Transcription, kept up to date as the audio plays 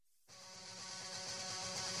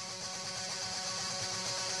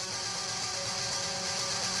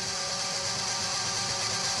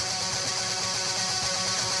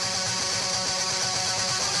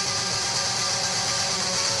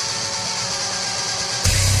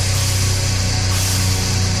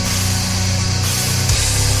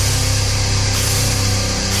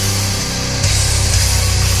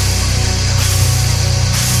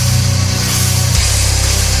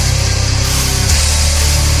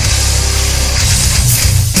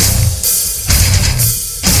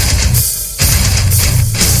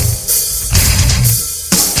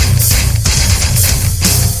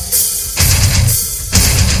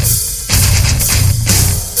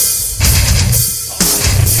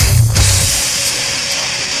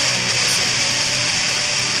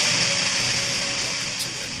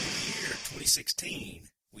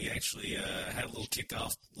kick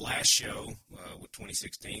off last show with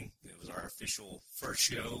 2016. It was our official first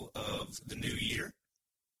show of the new year.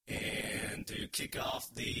 And to kick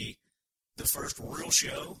off the first real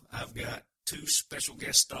show, I've got two special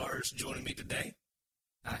guest stars joining me today.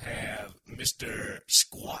 I have Mr.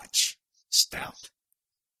 Squatch, Stout,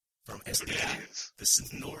 from SDI, the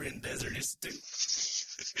Sonoran Desert Institute.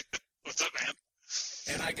 What's up, man?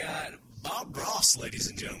 And I got Bob Ross, ladies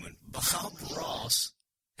and gentlemen. Bob Ross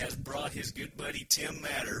has brought his good buddy Tim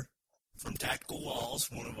Matter from Tactical Walls,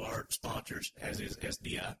 one of our sponsors, as is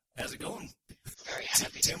SDI. How's it going? Very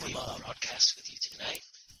happy Tim to be Bob. on the broadcast with you tonight.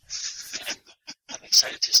 And I'm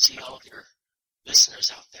excited to see all of your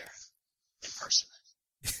listeners out there in person.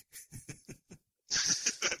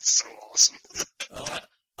 That's so awesome.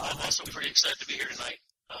 I'm also pretty excited to be here tonight.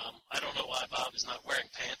 I don't know why Bob is not wearing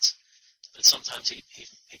pants, but sometimes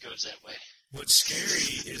he goes that way. What's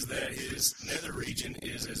scary is that his nether region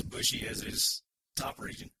is as bushy as his top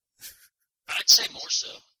region. I'd say more so.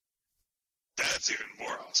 That's even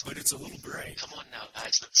more awesome. But it's a little gray. Come on now,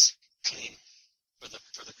 guys. Let's clean for the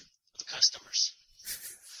customers.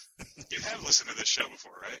 You have listened to this show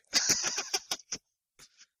before, right?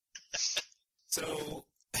 So,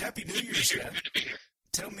 Happy New Year, Chad. Good to be here.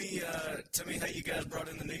 Tell me how you guys brought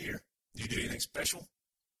in the new year. Did you do anything special?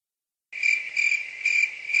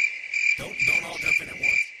 Don't all jump in at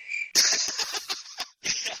once.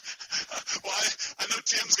 Well, I know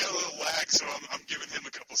Tim's got a little lag, so I'm giving him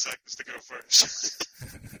a couple seconds to go first.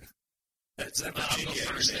 I'll go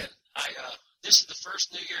first then. This is the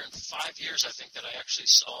first New Year in 5 years, I think, that I actually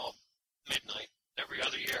saw midnight. Every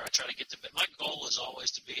other year, I try to get to bed. My goal is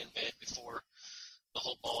always to be in bed before the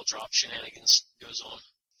whole ball drop shenanigans goes on.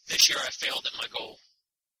 This year, I failed at my goal.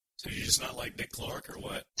 So you're just not like Dick Clark, or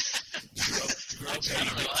what? I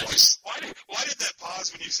don't know. Why did that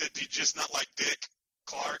pause when you said you just not like Dick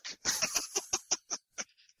Clark?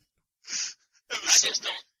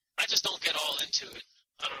 I just don't get all into it.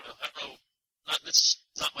 I don't know. It's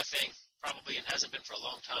not my thing, probably, and hasn't been for a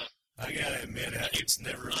long time. I gotta admit, it's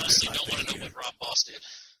never really honestly been my don't want to thing know either. what Rob Boss did.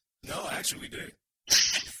 No, actually we do.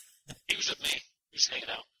 He was with me. He was hanging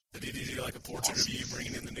out. Did he do like a portrait of you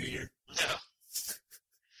bringing in the new year? No.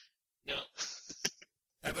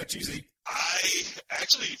 How about you, Zeke? I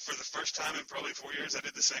actually, for the first time in probably 4 years, I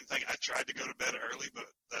did the same thing. I tried to go to bed early, but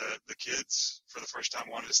the kids, for the first time,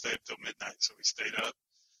 wanted to stay up till midnight, so we stayed up.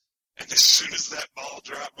 And as soon as that ball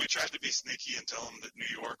dropped, we tried to be sneaky and tell them that New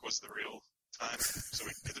York was the real time, so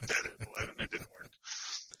we could get to bed at 11. It didn't work.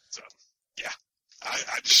 So, yeah,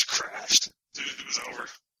 I just crashed. Dude, it was over.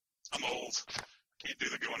 I'm old. Can't do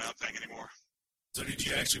the going out thing anymore. So did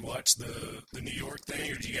you actually watch the New York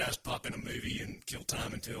thing, or did you guys pop in a movie and kill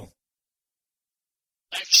time until?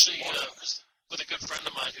 Actually, with a good friend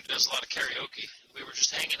of mine who does a lot of karaoke, we were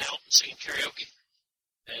just hanging out and singing karaoke,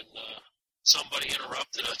 and somebody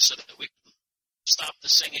interrupted us so that we could stop the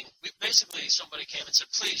singing. Somebody came and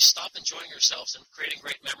said, please stop enjoying yourselves and creating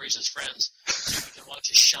great memories as friends so we can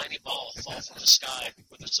watch a shiny ball fall from the sky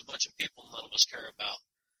where there's a bunch of people none of us care about.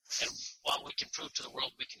 And while we can prove to the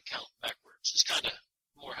world we can count backwards, it's kind of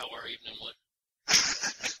more how our evening went.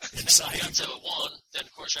 And then we got to one, then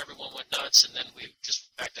of course everyone went nuts, and then we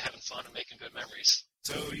just back to having fun and making good memories.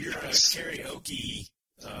 So you're a karaoke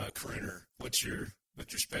crooner. What's your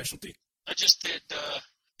specialty? I just did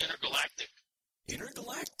Intergalactic.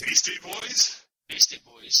 Intergalactic? Beastie Boys? Beastie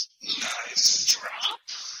Boys. Nice. Drop.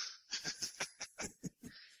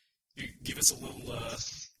 You give us a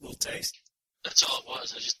little taste? That's all it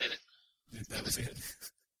was. I just did it. That was it.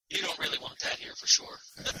 You don't really want that here for sure.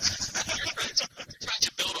 You're trying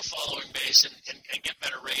to build a following base and get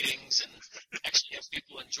better ratings and actually have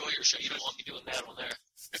people enjoy your show. You don't want me doing that on there.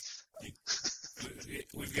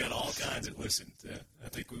 We've got all kinds that listen. I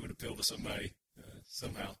think we would appeal to somebody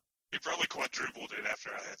somehow. He probably quadrupled it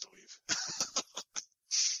after I had to leave.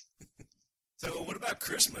 So what about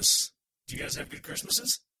Christmas? Do you guys have good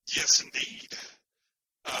Christmases? Yes, indeed.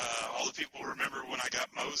 All the people remember when I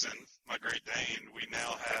got Mosen, my Great Dane, we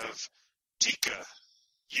now have Tika,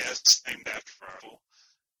 yes, named after Farrell,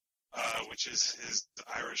 which is his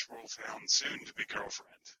Irish Wolfhound, soon-to-be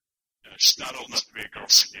girlfriend. She's not old enough to be a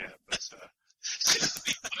girlfriend yet, but...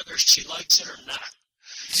 whether she likes it or not.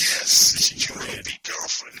 Yes, she will be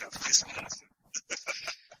girlfriend of his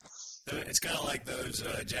It's kind of like those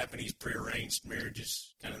Japanese prearranged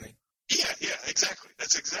marriages kind of thing. Yeah, exactly.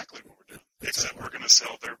 That's exactly what we're doing. Except we're going to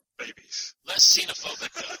sell their babies. Less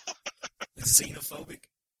xenophobic, though. Xenophobic?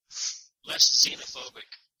 Less xenophobic.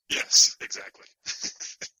 Yes, exactly.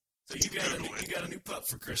 So you got a new pup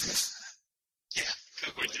for Christmas? Yeah,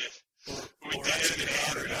 we did. We did,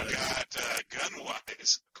 and I got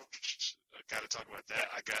Gunwise, of course, got to talk about that.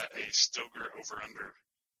 I got a Stoker over-under,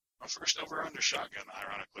 my first over-under shotgun,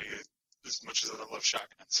 ironically, as much as I love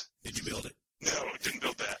shotguns. Did you build it? No, I didn't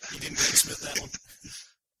build that. You didn't gunsmith that one?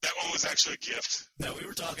 That one was actually a gift. Now, we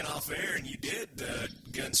were talking off air, and you did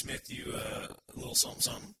gunsmith you a little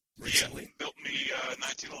something recently. Yeah, built me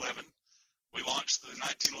 1911. We launched the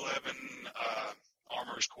 1911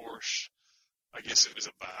 Armorers course. I guess it was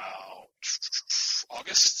about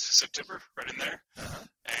August, September, right in there. Uh-huh.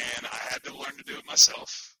 And I had to learn to do it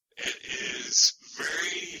myself. It is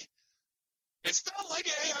it's not like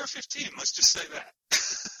an AR-15, let's just say that.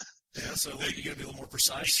 Yeah, so you got to be a little more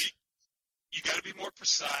precise. You got to be more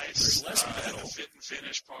precise. There's less metal. The fit and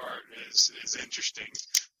finish part is interesting.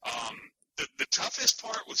 The toughest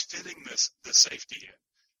part was fitting the safety in,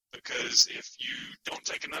 because if you don't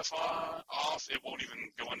take enough off, it won't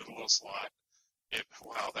even go into the little slot.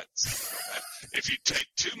 That's bad. If you take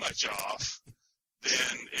too much off,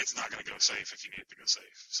 then it's not going to go safe if you need it to go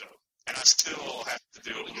safe. So, and I still have to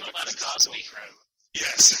do it. We call that a Cosby.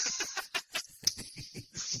 Yes.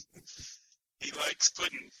 He likes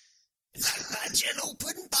pudding. Is that General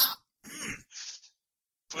Pudding Pop?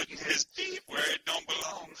 Putting his beep where it don't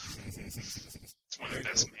belong. It's one of the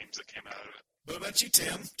best memes that came out of it. What about you,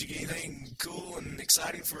 Tim? Did you get anything cool and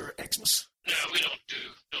exciting for Xmas? No, we don't do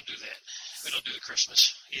that. We don't do the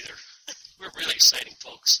Christmas either. We're really exciting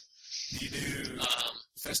folks. Do you do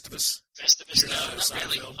Festivus? Festivus, no, not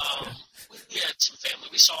really. We had some family.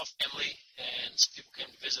 We saw family, and some people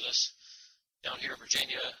came to visit us down here in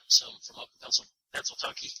Virginia, some from up in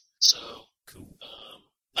Pennsylvania. So cool.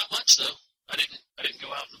 Not much though. I didn't go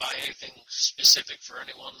out and buy anything specific for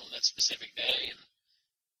anyone on that specific day, and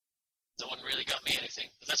no one really got me anything.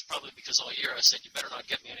 But that's probably because all year I said, you better not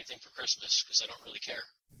get me anything for Christmas, because I don't really care.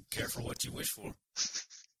 Care for what you wish for.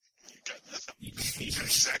 You got nothing. You got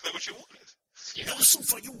exactly what you wanted. Yeah. Also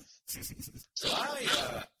for you. So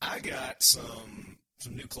I got some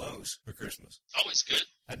new clothes for Christmas. Always good.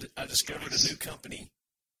 I discovered a new company,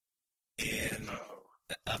 and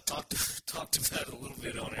I've talked about it a little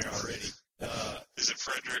bit on air already. Is it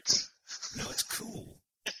Fredericks? No, it's Cool.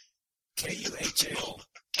 Kuhl.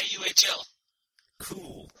 Kuhl.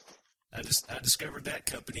 Cool. I discovered that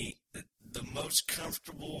company, the most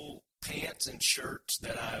comfortable pants and shirts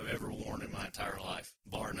that I've ever worn in my entire life,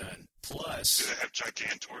 bar none. Plus, do they have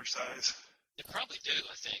gigantor size? They probably do,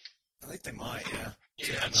 I think. I think they might, yeah.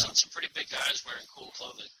 Yeah, I've seen some pretty big guys wearing cool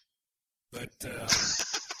clothing. But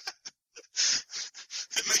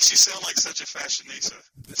it makes you sound like such a fashionista.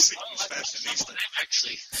 Fashionista.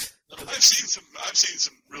 Actually, I've seen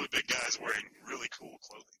some really big guys wearing really cool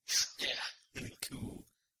clothing. Yeah, really cool.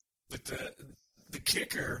 But the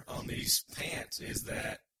kicker on these pants is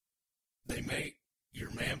that they make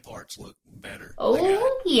your man parts look better.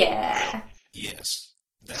 Oh yeah. Yes.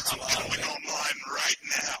 That's I'm going online right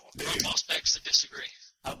now. Dude, most begs to disagree.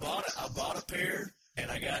 I bought a pair,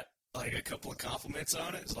 and I got like a couple of compliments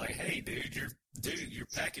on it. It's like, hey, dude, your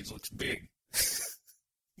package looks big.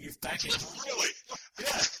 Your package. Really?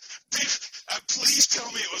 Yeah. Please tell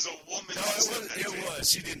me it was a woman. No, it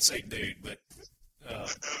was. She didn't say dude, but.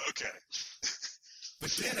 Okay.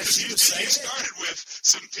 But then as she was saying you started with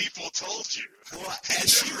some people told you. Well,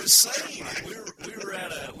 as she was saying it,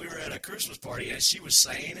 we were at a Christmas party. As she was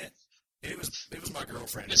saying it, it was my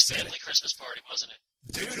girlfriend. It was a family Christmas party, wasn't it?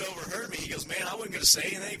 Dude overheard me. He goes, "Man, I wasn't going to say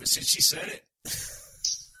anything, but since she said it."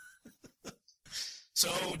 So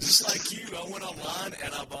just like you, I went online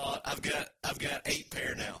and I've got 8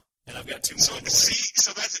 pair now. And I've got 2 more.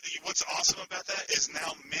 So that's what's awesome about that is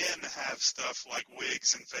now men have stuff like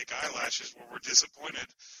wigs and fake eyelashes where we're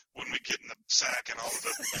disappointed when we get in the sack and all of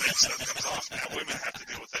the fake stuff comes off. Now women have to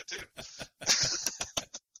deal with that too.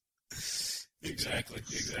 Exactly.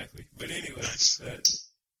 But anyway,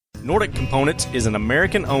 Nordic Components is an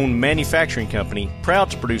American-owned manufacturing company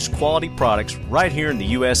proud to produce quality products right here in the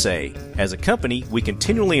USA. As a company, we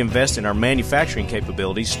continually invest in our manufacturing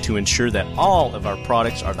capabilities to ensure that all of our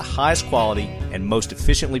products are the highest quality and most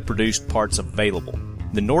efficiently produced parts available.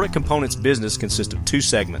 The Nordic Components business consists of 2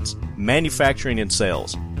 segments, manufacturing and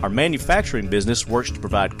sales. Our manufacturing business works to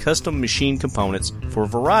provide custom machine components for a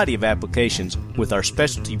variety of applications, with our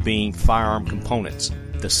specialty being firearm components.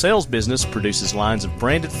 The sales business produces lines of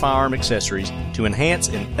branded firearm accessories to enhance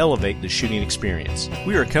and elevate the shooting experience.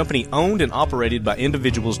 We are a company owned and operated by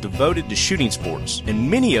individuals devoted to shooting sports,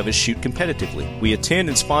 and many of us shoot competitively. We attend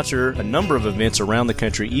and sponsor a number of events around the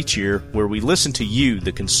country each year where we listen to you,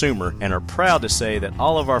 the consumer, and are proud to say that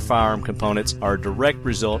all of our firearm components are a direct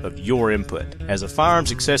result of your input. As a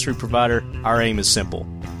firearms accessory provider, our aim is simple: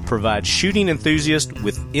 provides shooting enthusiasts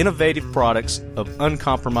with innovative products of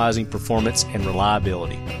uncompromising performance and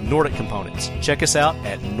reliability. Nordic Components. Check us out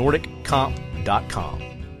at nordiccomp.com.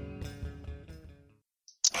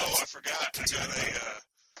 Oh, I forgot. I got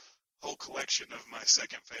a whole collection of my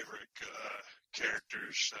second favorite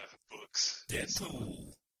characters' books.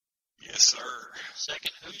 Deadpool. Yes, sir.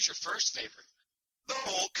 Second, who's your first favorite? The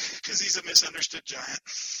Hulk, because he's a misunderstood giant.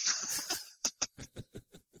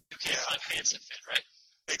 You can't find pants that fit, right?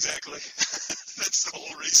 Exactly. That's the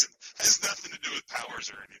whole reason. It has nothing to do with powers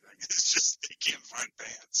or anything. It's just he can't find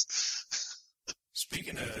pants.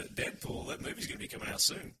 Speaking of Deadpool, that movie's going to be coming out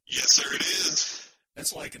soon. Yes, sir, it is.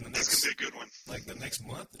 That's like in the That's next, going to be a good one. like the next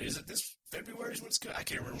month. Is it this February is when it's coming? I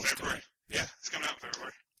can't remember when it's February. coming. Yeah, it's coming out in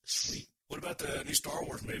February. Sweet. What about the new Star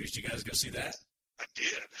Wars movies? Did you guys go see that? I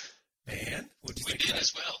did. And what did you We think did about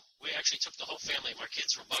as well. We actually took the whole family. My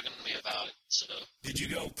kids were bugging me about it. So it? Did you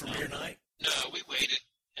go premiere night? no, we waited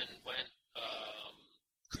and went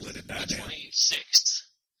Let it the die down. 26th.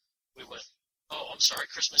 We went. Oh, I'm sorry,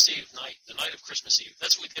 Christmas Eve night. The night of Christmas Eve.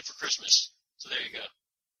 That's what we did for Christmas. So there you go.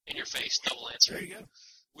 In your face, double answer. There you go.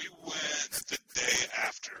 We went the day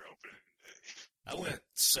after opening day. I went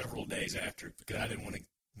several days after because I didn't want to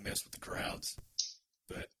mess with the crowds.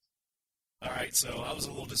 But all right, so I was a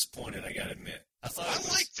little disappointed. I got to admit. I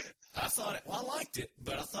liked it. I liked it,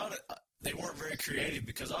 but I thought they weren't very creative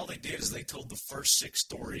because all they did is they told the first 6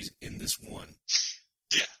 stories in this one.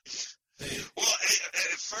 Yeah. They, Well,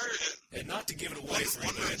 at first, and not to give it away for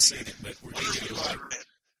anyone that's seen it, but we're one going to review give it I away.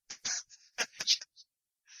 read,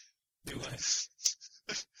 Do what?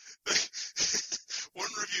 one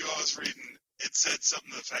review I was reading, it said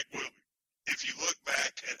something to the fact, well, if you look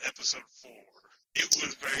back at episode 4, it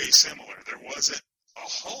was very similar. There wasn't a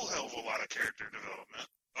whole hell of a lot of character development.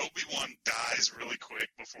 Obi-Wan dies really quick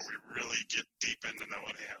before we really get deep into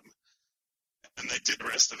knowing him. And they did the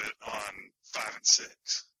rest of it on 5 and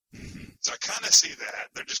 6. Mm-hmm. So I kind of see that.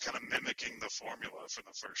 They're just kind of mimicking the formula for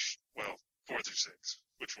the first, 4 through 6,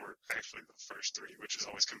 which were actually the first 3, which is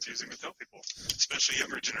always confusing to tell people, especially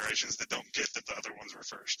younger generations that don't get that the other ones were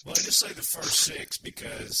first. Well, I just say the first 6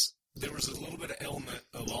 because there was a little bit of element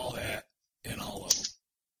of all that in all of them.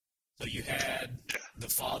 So you had the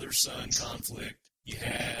father-son conflict. You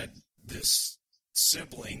had this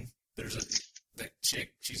sibling. There's that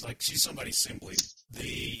chick. She's somebody's sibling.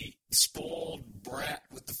 The spoiled brat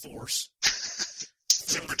with the force.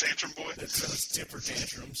 Temper tantrum boy. That throws temper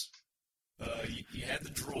tantrums. You had the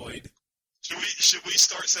droid. Should we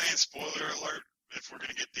start saying spoiler alert if we're going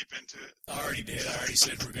to get deep into it? I already did. I already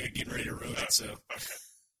said we're getting ready to ruin it. So,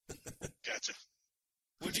 Okay. Gotcha.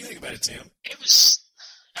 what do you think about it, Tim? It was,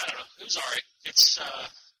 I don't know, it was all right. It's,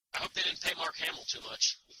 I hope they didn't pay Mark Hamill too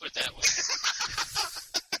much. We'll put it that way.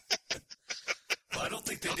 Well, I don't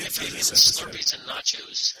think they Hope did they for paid me this with episode. Slurpees and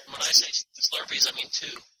nachos. And when I say Slurpees, I mean 2.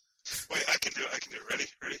 Wait, I can do it. Ready?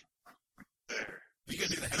 There. You gotta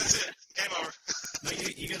do the That's it. Game over. No,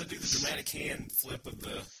 you gotta do the dramatic hand flip of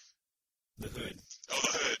the hood. Oh,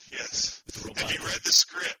 the hood, yes. With the Have you robot. read the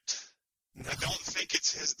script? No. I don't think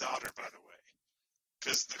it's his daughter, by the way.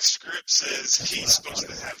 Because the script says That's he's what I supposed thought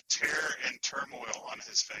to it was. have terror and turmoil on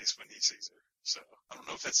his face when he sees her. So, I don't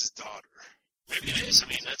know if that's his daughter. Maybe it is. I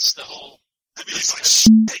mean, that's the whole. I mean, he's like,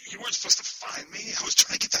 "Shit, you weren't supposed to find me. I was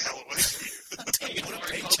trying to get the hell away from you." You want to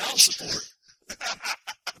pay child support.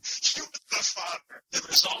 You're the father. The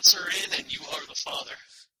results are in, and you are the father.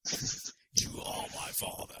 You are my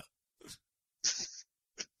father.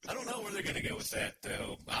 I don't know where they're going to go with that,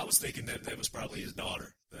 though. I was thinking that was probably his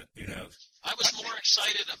daughter, but who knows? I was more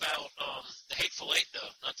excited about the Hateful Eight, though,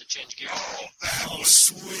 not to change gears. Oh, that Oh, was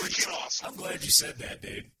sweet. freaking awesome. I'm glad you said that,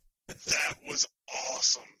 dude. That was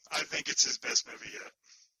awesome. I think it's his best movie yet.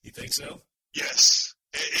 You think so? Yes.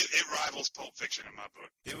 It rivals Pulp Fiction in my book.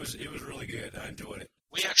 It was really good. I enjoyed it.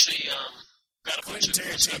 We actually got a bunch of Quentin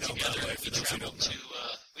friends got Tarantino, by the together. way, We for those who traveled don't to,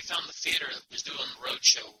 we found the theater that was doing the road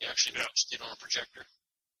show. We actually watched it on a projector.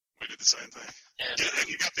 We did the same thing. And, And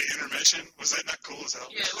you got the intermission. Was that not cool as hell?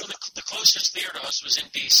 yeah, well, the closest theater to us was in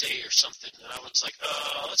D.C. or something. And I was like,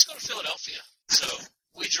 let's go to Philadelphia. So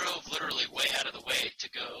we drove literally way out of the way to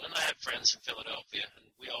go. And I had friends in Philadelphia, and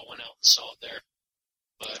we all went out and saw it there.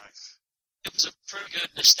 But Nice. it was a pretty good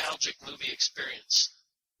nostalgic movie experience.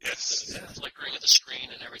 Yes. The flickering of the screen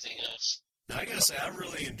and everything else. Now, I got to say, I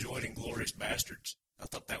really enjoyed Inglourious Bastards. I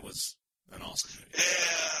thought that was an awesome movie.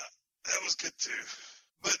 Yeah, that was good too.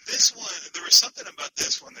 But this one, there was something about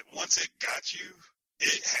this one that once it got you,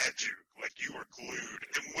 it had you. Like you were glued.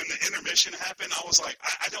 And when the intermission happened, I was like,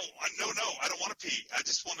 I don't want to pee. I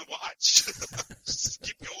just want to watch. Just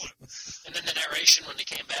keep going. And then the narration when they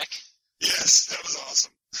came back. Yes, that was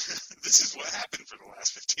awesome. this is what happened for the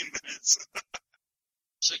last 15 minutes.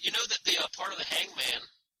 So you know that the part of the Hangman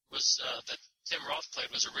was that Tim Roth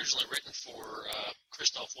played was originally written for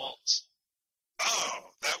Christoph Waltz. Oh,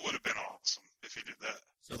 that would have been awesome if he did that.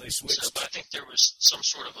 So they switched. So, but I think there was some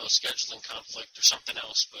sort of a scheduling conflict or something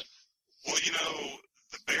else. But Well, you know,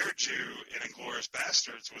 the Bear Jew in Inglourious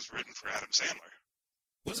Bastards was written for Adam Sandler.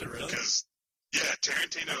 Was it really? Because, yeah,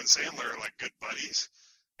 Tarantino and Sandler are like good buddies,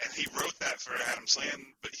 and he wrote that for Adam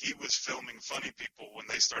Sandler, but he was filming Funny People when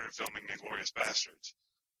they started filming Inglourious Bastards.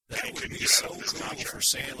 That he would couldn't be get out so of his cool contract. for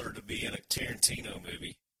Sandler to be in a Tarantino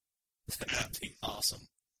movie. That'd be awesome.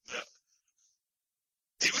 Yeah.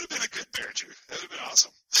 He would have been a good Bear Jew. That would have been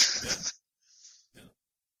awesome.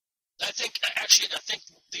 I think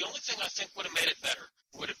the only thing I think would have made it better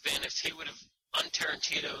would have been if he would have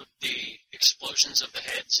un-Tarantino'd the explosions of the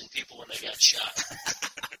heads and people when they got shot.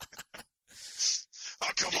 Oh,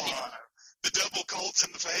 come on. The double Colts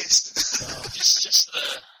in the face. just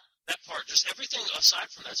that part, just everything aside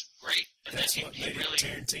from that's great. And That's then what he made really, it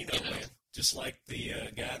Tarantino, man. Just like the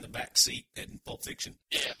guy in the back seat in Pulp Fiction.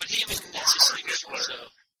 Yeah, but he, I mean, that's his signature,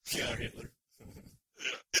 so. Yeah, Hitler.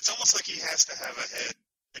 Yeah. It's almost like he has to have a head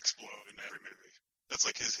explode in every movie. That's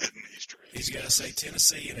like his hidden Easter egg. He's got to say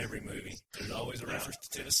Tennessee in every movie. There's always a reference to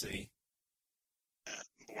Tennessee. Yeah.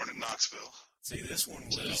 Born in Knoxville. See, this one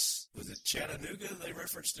was it Chattanooga they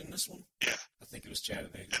referenced in this one? Yeah. I think it was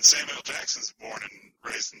Chattanooga. And Samuel Jackson's born and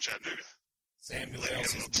raised in Chattanooga. Samuel Like, L's a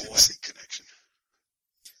his little boy. Tennessee connection.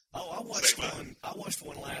 Oh, I watched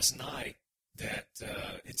one last night that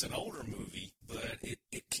it's an older movie, but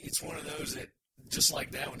it's one of those that just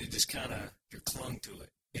like that one, it just kind of you're clung to it.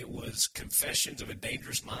 It was Confessions of a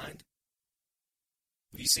Dangerous Mind.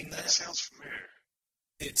 Have you seen that? That sounds familiar.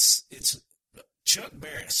 It's Chuck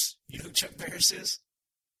Barris. You know who Chuck Barris is?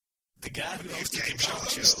 The guy who hosted Game the show talk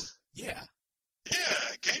show. host? Yeah.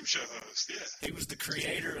 Yeah, game show host, yeah. He was the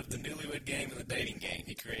creator of the Newlywed Game and the Dating Game.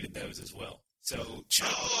 He created those as well. So Chuck.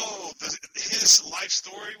 Oh, his life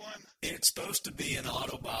story one? It's supposed to be an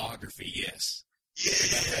autobiography, yes. Yeah,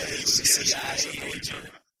 He was a CIA yes, agent,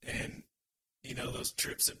 and you know those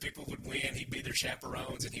trips that people would win. He'd be their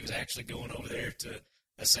chaperones, and he was actually going over there to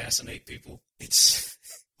assassinate people. It's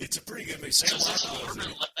a pretty good movie. So is this all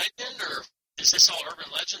urban legend, or is this all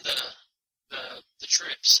urban legend? The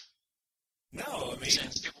trips. No, I mean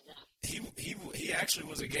Since people weren't. he actually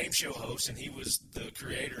was a game show host, and he was the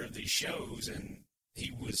creator of these shows, and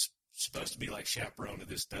he was supposed to be like chaperone to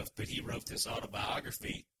this stuff, but he wrote this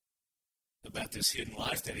autobiography about this hidden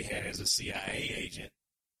life that he had as a CIA agent,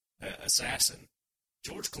 assassin.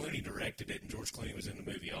 George Clooney directed it, and George Clooney was in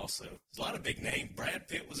the movie also. There's a lot of big names. Brad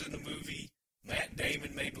Pitt was in the movie. Matt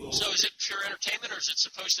Damon made a little... So is it pure entertainment, or is it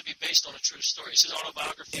supposed to be based on a true story? Is his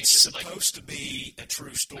autobiography It's just supposed to be a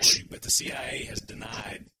true story, but the CIA has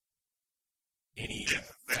denied any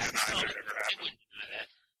facts. denied No, it they ever happened. wouldn't deny that.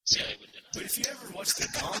 CIA wouldn't deny But if you ever watched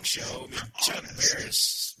The Gong Show, I mean, Chuck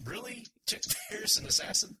Barris, really? Chuck Barris, an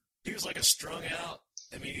assassin? He was like a strung out,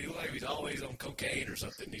 I mean, he looked like he was always on cocaine or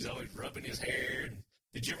something. He's always rubbing his hair.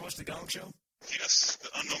 Did you ever watch The Gong Show? Yes, the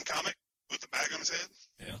unknown comic with the bag on his head.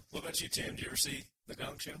 Yeah. What about you, Tim? Did you ever see The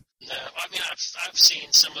Gong Show? No, I mean, I've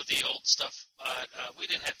seen some of the old stuff, but we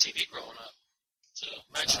didn't have TV growing up. So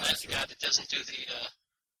imagine that guy that doesn't do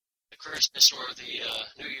the Christmas or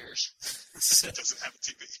the New Year's. It doesn't have a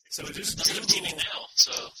TV. So just Doesn't have TV now,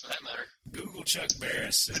 so for that matter. Google Chuck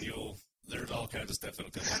Barris, and there's all kinds of stuff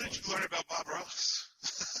that'll come How up. did you learn about Bob Ross?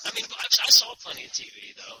 I mean, I saw plenty of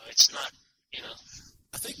TV, though. It's not, you know.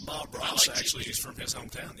 I think Bob Ross like actually TV. is from his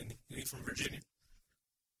hometown, isn't he? He's from Virginia.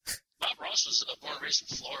 Bob Ross was born and raised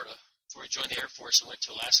in Florida before he joined the Air Force and went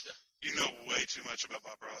to Alaska. You know way too much about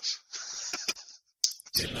Bob Ross.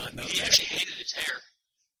 Did not know He that. actually hated his hair.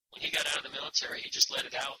 When he got out of the military, he just let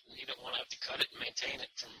it out, and he didn't want to have to cut it and maintain it.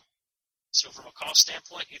 So from a cost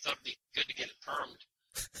standpoint, he thought it'd be good to get it permed.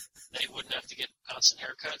 They wouldn't have to get constant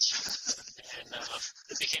haircuts, and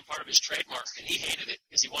it became part of his trademark. And he hated it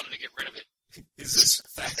because he wanted to get rid of it. Is this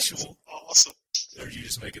factual? Awesome. Or are you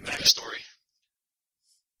just making that up? Backstory.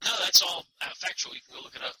 No, that's all factual. You can go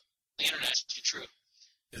look it up. The internet's true.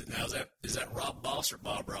 Now, is that Rob Boss or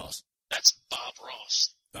Bob Ross? That's Bob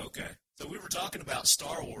Ross. Okay. So we were talking about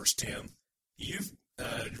Star Wars, Tim. You've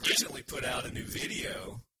recently put out a new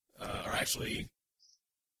video, or actually,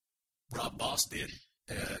 Rob Boss did.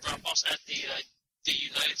 Rob Boss at the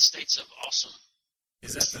United States of Awesome.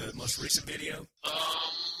 Is that the most recent video?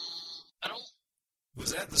 I don't.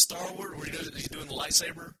 Was that the Star Wars where he's doing the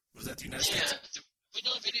lightsaber? Was that the United States? Yeah. We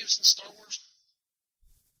done videos in Star Wars.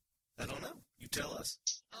 I don't know. You tell us.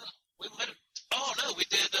 I don't know. We might have. Oh no, we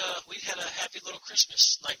did. We had a Happy Little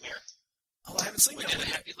Christmas Nightmare. Oh, I haven't seen We that did a one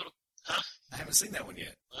yet. Happy Little. haven't seen that one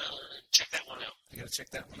yet. Well, check that one out. I got to check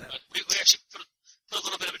that one out. But we actually put a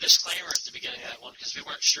little bit of a disclaimer at the beginning of that one because we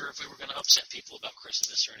weren't sure if we were going to upset people about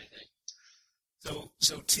Christmas or anything.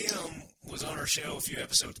 So Tim was on our show a few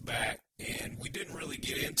episodes back, and we didn't really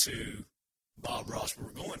get into Bob Ross. We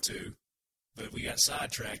were going to, but we got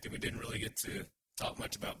sidetracked, and we didn't really get to talk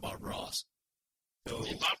much about Bob Ross. So,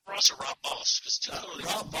 Bob Ross or Rob Boss?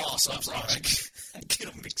 Rob Boss, I'm sorry. I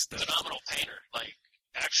get them mixed up. Phenomenal painter, like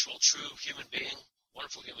actual true human being,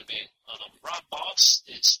 wonderful human being. Rob Boss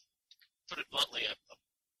is, put it bluntly,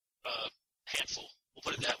 a handful. We'll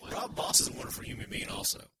put it that way. Rob Boss is a wonderful human being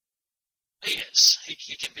also. He is.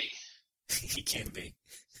 He can be. He can be.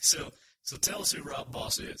 So tell us who Rob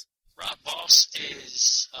Boss is. Rob Boss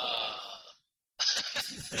is,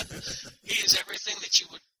 he is everything that you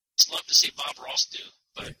would love to see Bob Ross do.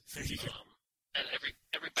 But, and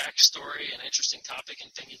every backstory and interesting topic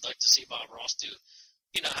and thing you'd like to see Bob Ross do.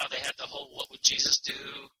 You know how they had the whole "What would Jesus do?"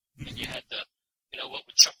 and you had the, "What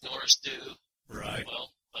would Chuck Norris do?" Right. Well,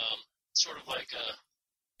 sort of like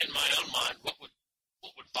in my own mind, what would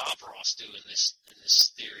Bob Ross do in this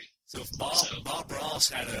theory? So if Bob Ross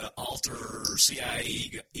had an alter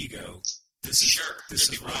CIA ego, this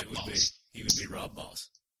is what it would be. He would be Rob Boss,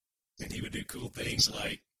 and he would do cool things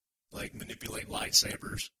like manipulate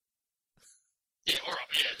lightsabers. Yeah,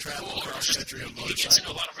 travel cool, across country on motorcycle. He gets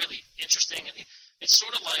into a lot of really interesting, and it's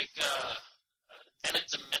sort of like Bennett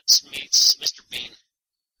the Metz meets Mr. Bean.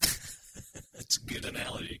 That's a good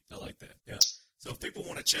analogy. I like that. Yeah. So if people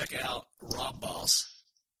want to check out Rob Boss,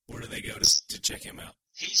 where do they go to check him out?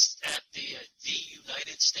 He's at the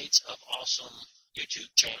United States of Awesome YouTube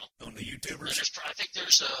channel. On the YouTubers? I think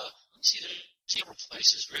there's there's several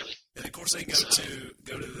places, really. And of course, they can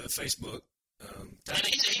go to the Facebook. And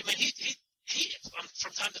he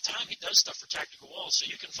from time to time, he does stuff for Tactical Walls, so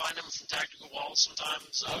you can find him from Tactical Walls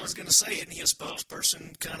sometimes. I was going to say, isn't he a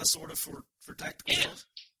spokesperson, kind of, sort of, for Tactical Walls?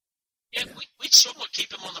 Yeah, we somewhat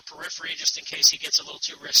keep him on the periphery just in case he gets a little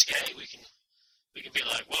too risque. We can be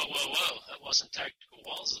like, whoa, that wasn't Tactical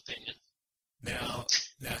Walls' opinion. Now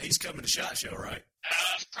he's coming to SHOT Show, right?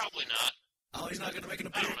 Probably not. Oh, he's not going to make an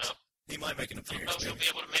appearance? I don't know. He might make an appearance. I don't know if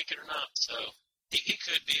he'll be able to make it or not. So he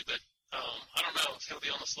could be, but I don't know if he'll be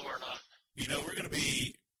on the floor or not. We're going to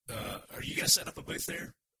be. Are you guys setting up a booth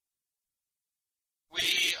there? We're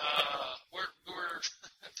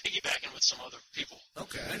piggybacking with some other people.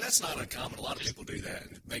 Okay, and that's not uncommon. A lot of people do that,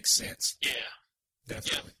 and it makes sense. Yeah,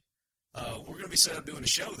 definitely. Yeah. We're going to be set up doing a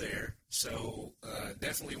show there, so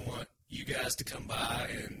definitely want you guys to come by,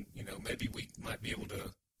 and maybe we might be able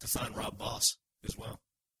to find Rob Boss as well.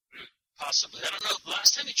 Possibly. I don't know. The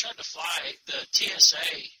last time he tried to fly, the TSA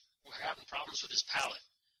were having problems with his palate.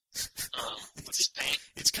 With his paint.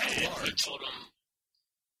 It's kind of large. He told him,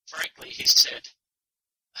 frankly, he said,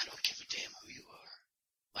 "I don't give a damn who you are.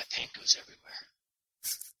 My paint goes everywhere."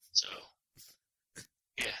 So,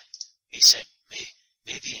 yeah, he said,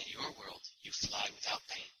 maybe in your world you fly without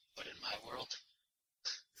paint, but in my world,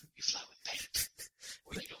 you fly with paint,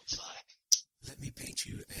 or you don't fly. Let me paint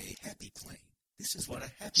you a happy plane. This is what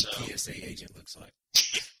a happy TSA agent looks like.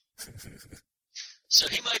 So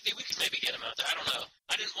he might be, we could maybe get him out there. I don't know.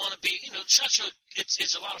 I didn't want to be, SHOT Show,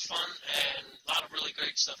 it's a lot of fun, and a lot of really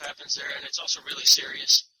great stuff happens there, and it's also really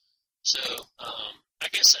serious. So I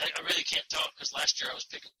guess I really can't talk, because last year I was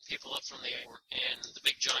picking people up from the airport in the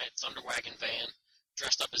big giant Thunderwagon van,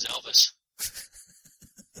 dressed up as Elvis.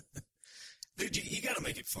 Dude, you got to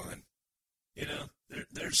make it fun.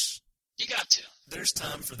 There's... You got to. There's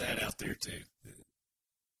time for that out there, too.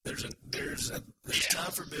 There's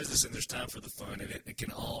time for business and there's time for the fun, and it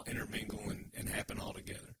can all intermingle and happen all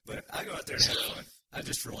together. But I go out there and have fun. I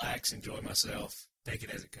just relax, enjoy myself, take it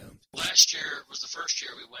as it comes. Last year was the first year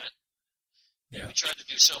we went. Yeah. We tried to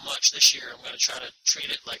do so much. This year I'm going to try to treat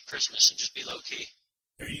it like Christmas and just be low-key.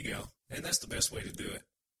 There you go. And that's the best way to do it.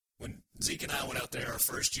 When Zeke and I went out there our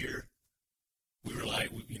first year, we were like,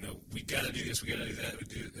 we got to do this, we got to do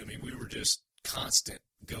that. We were just constant.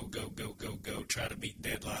 Go, try to meet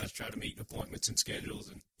deadlines, try to meet appointments and schedules.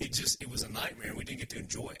 And it was a nightmare, and we didn't get to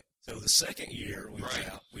enjoy it. So the second year we went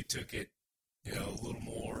out, we took it, a little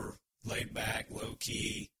more laid back, low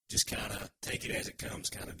key, just kind of take it as it comes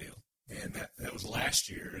kind of deal. And that was last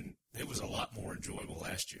year, and it was a lot more enjoyable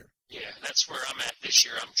last year. Yeah, that's where I'm at this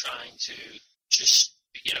year. I'm trying to just,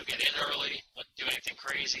 get in early, not do anything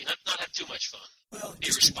crazy, not have too much fun. Well, be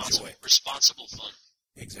just responsible, enjoy it. Responsible fun.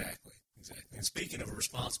 Exactly. And speaking of a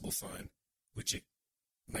responsible fun, which it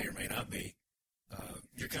may or may not be,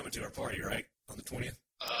 you're coming to our party, right, on the 20th?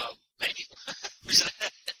 Maybe. Who's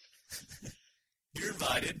that? You're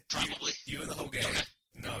invited. Probably. You and the whole gang. Okay.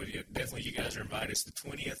 No, yeah, definitely you guys are invited. It's the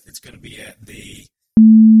 20th. It's going to be at the...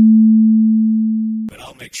 But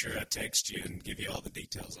I'll make sure I text you and give you all the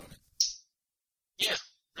details on it. Yeah,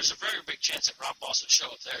 there's a very big chance that Rob Boss will show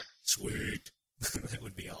up there. Sweet. That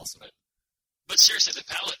would be awesome. But seriously, the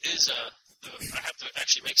pallet is... I have to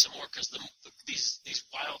actually make some more because these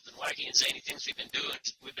wild and wacky and zany things we've been doing,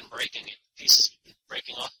 we've been breaking it. Pieces have been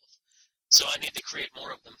breaking off. So I need to create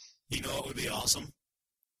more of them. You know what would be awesome?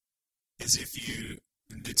 Is if you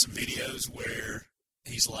did some videos where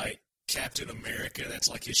he's like Captain America, that's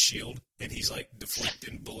like his shield, and he's like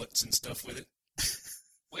deflecting bullets and stuff with it.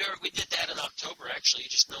 We did that in October, actually.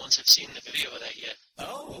 Just no one's have seen the video of that yet.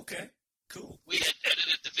 Oh, okay. Cool. We had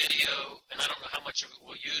edited the video, and I don't know how much of it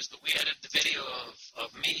we'll use, but we edited the video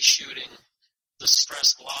of me shooting the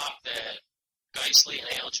stress block that Geissley and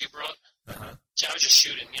ALG brought. Uh-huh. So I was just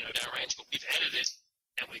shooting, downrange, but we've edited,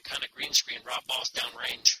 and we kind of green screened Rob Boss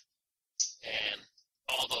downrange, and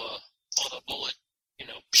all the bullet,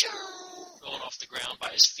 going off the ground by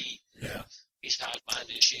his feet. Yeah. He's hiding behind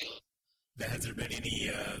his shield. Has there been any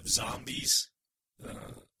zombies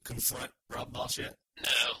confront Rob Boss yet? No.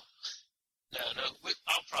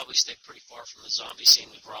 I'll probably stay pretty far from the zombie scene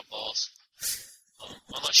with Rob Boss.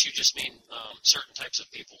 Unless you just mean certain types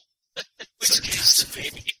of people. Which case,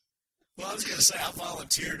 maybe. Well, I was going to say, I'll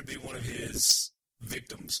volunteer to be one of his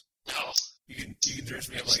victims. No. You can dress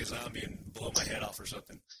me up like a zombie and blow my head off or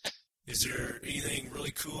something. Is there anything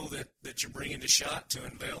really cool that you're bringing to SHOT to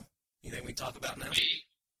unveil? Anything we can talk about now?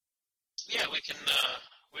 We can.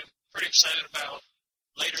 We're pretty excited about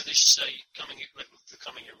later this coming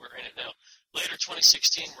year, we're in it now. Later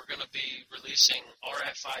 2016, we're going to be releasing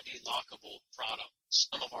RFID lockable products,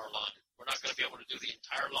 some of our line. We're not going to be able to do the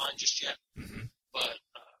entire line just yet, but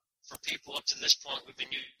for people up to this point, we've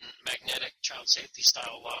been using magnetic child safety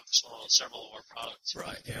style locks on several of our products.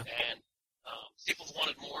 Right, yeah. And people have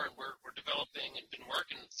wanted more, and we're developing and been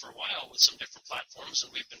working for a while with some different platforms,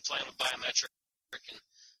 and we've been playing with biometric. And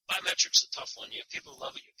biometric's a tough one. You have people who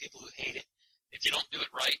love it, you have people who hate it. If you don't do it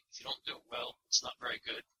right, if you don't do it well, it's not very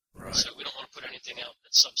good. Right. So we don't want to put anything out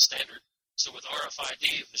that's substandard. So with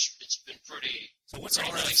RFID, it's been pretty, so what's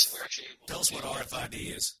pretty nice. We're actually able Tell us what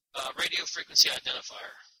RFID is. Radio frequency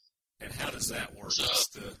identifier. And how does that work? So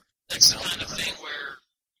that's the kind of thing where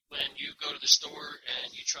when you go to the store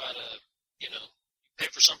and you try to, you pay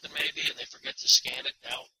for something maybe and they forget to scan it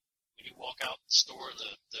out. When you walk out the store,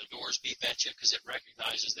 the doors beep at you because it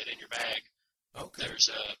recognizes that in your bag there's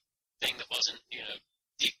a thing that wasn't,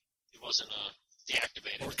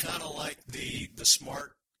 deactivated. Or kind of like the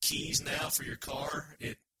smart keys now for your car.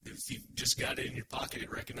 If you just got it in your pocket, it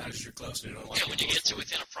recognizes you're close and it unlocks. Yeah, when you get to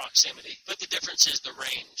within a proximity. But the difference is the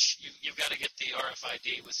range. You've got to get the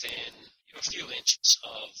RFID within a few inches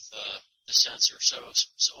of the sensor. So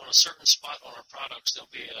on a certain spot on our products, there'll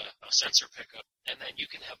be a sensor pickup, and then you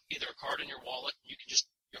can have either a card in your wallet, and you can just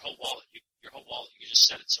your whole wallet, you can just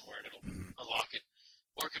set it somewhere and it'll unlock it.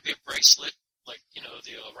 Or it could be a bracelet, like, the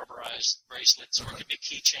rubberized bracelets, or it could be a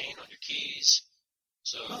keychain on your keys.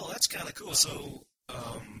 So, that's kind of cool. So,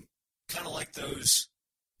 kind of like those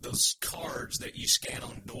cards that you scan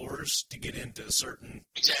on doors to get into certain.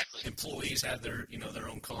 Exactly. Employees have their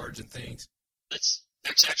own cards and things. That's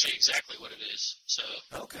actually exactly what it is. So.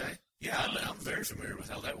 Okay. Yeah, I'm very familiar with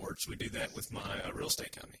how that works. We do that with my real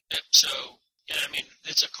estate company. So,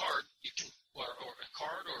 it's a card. You can. Or a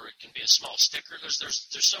card, or it can be a small sticker. There's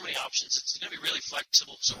so many options. It's going to be really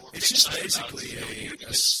flexible. So we're it's just excited basically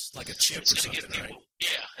about it. like a chip or something, right?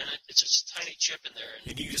 Yeah, and it's just a tiny chip in there,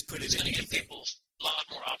 and you just put it in. It's going to give people a lot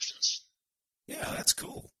more options. Yeah, that's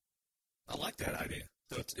cool. I like that idea.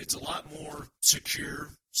 So it's a lot more secure,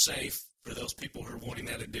 safe for those people who are wanting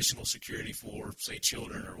that additional security for, say,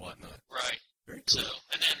 children or whatnot. Right. Very cool. So,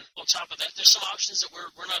 and then on top of that, there's some options that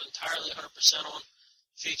we're not entirely 100% on.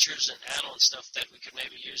 Features and add-on stuff that we could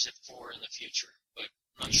maybe use it for in the future, but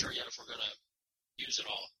I'm not sure yet if we're going to use it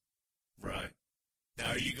all. Right.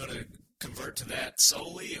 Now, are you going to convert to that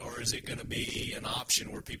solely, or is it going to be an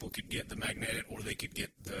option where people could get the magnetic, or they could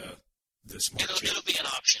get the smart chip? It'll be an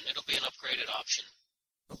option. It'll be an upgraded option.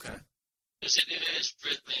 Okay. Because it is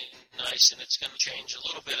really nice, and it's going to change a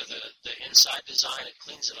little bit of the inside design. It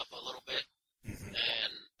cleans it up a little bit.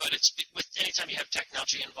 But it's with anytime you have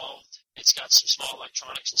technology involved, it's got some small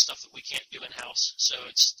electronics and stuff that we can't do in-house. So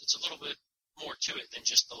it's a little bit more to it than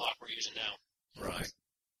just the lock we're using now. Right.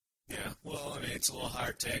 Yeah. Well, it's a little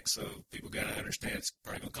higher tech, so people got to understand it's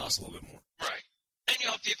probably going to cost a little bit more. Right. And you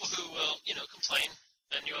have people who will, complain,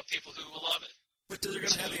 and you have people who will love it. But they're going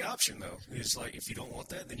to have the option, though. It's like, if you don't want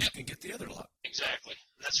that, then you can get the other lock. Exactly.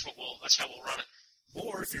 That's how we'll run it.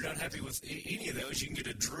 Or if you're not happy with any of those, you can get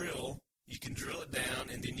a drill. You can drill it down,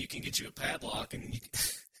 and then you can get you a padlock, and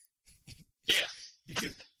Yeah.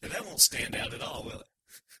 and that won't stand out at all, will it?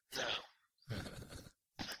 No.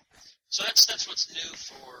 So that's what's new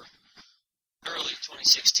for early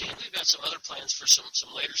 2016. We've got some other plans for some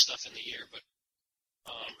later stuff in the year, but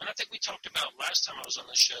and I think we talked about last time I was on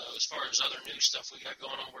the show as far as other new stuff we got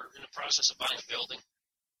going on. We're in the process of buying a building.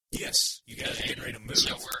 Yes, you guys are getting ready to move.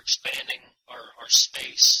 So we're expanding our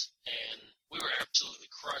space, and we were absolutely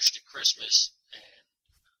crushed at Christmas, and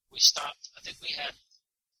we stopped. I think we had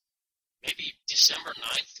maybe December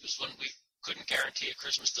 9th was when we couldn't guarantee a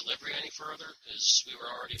Christmas delivery any further because we were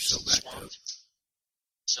already swamped.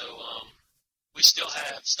 So we still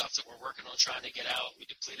have stuff that we're working on trying to get out. We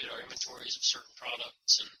depleted our inventories of certain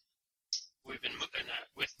products, and we've been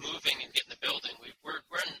with moving and getting the building. We're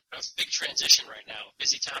in a big transition right now,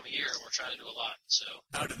 busy time of year, and we're trying to do a lot. So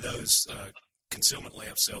how did those concealment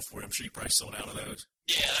lamps sell for you? I'm sure you probably sold out of those.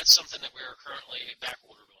 Yeah, that's something that we're currently back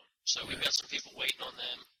ordered on. So we've got some people waiting on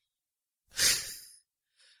them.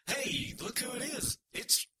 Hey, look who it is.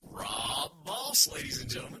 It's Rob Boss, ladies and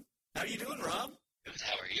gentlemen. How you doing, Rob? Good.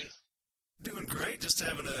 How are you? Doing great. Just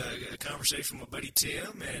having a conversation with my buddy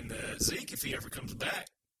Tim and Zeke if he ever comes back.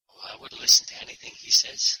 Oh, I would listen to anything he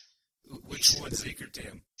says. Which one, Zeke or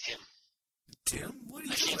Tim? Tim. Tim? What are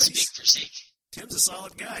you I doing? can't speak for Zeke. Tim's a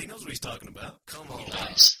solid guy. He knows what he's talking about. Come on. He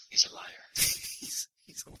lies. He's a liar. he's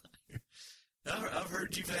a liar. I've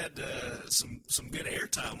heard you've had some good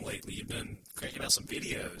airtime lately. You've been cranking out some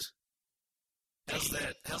videos. How's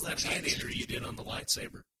that hand injury you did on the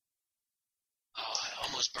lightsaber? Oh, I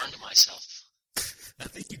almost burned myself. I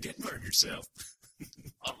think you did burn yourself.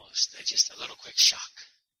 Almost. Just a little quick shock.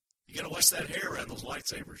 You gotta watch that hair around those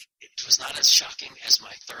lightsabers. It was not as shocking as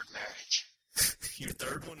my third marriage. Your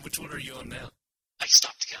third one? Which one are you on now? I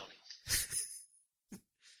stopped counting.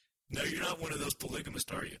 No, you're not one of those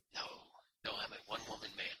polygamists, are you? No, I'm a one-woman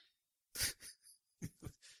man.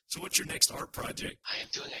 So what's your next art project? I am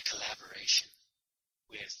doing a collaboration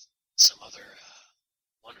with some other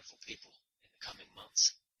wonderful people in the coming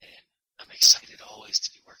months, and I'm excited always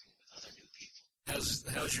to be working with other new people.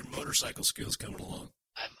 How's your motorcycle skills coming along?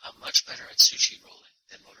 I'm much better at sushi rolling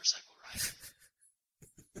than motorcycle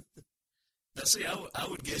riding. Now, see, I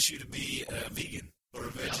would guess you to be a vegan or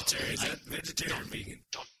a vegetarian. Is that vegetarian or vegan?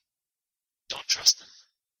 Don't trust them.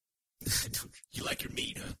 You like your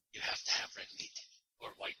meat, huh? You have to have red meat, or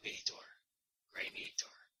white meat, or gray meat,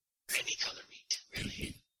 or any color meat,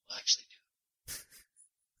 really. Will actually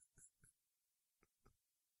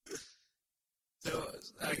do. So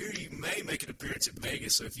I hear you may make an appearance at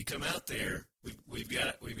Vegas. So if you come out there, we've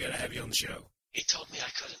got to have you on the show. He told me I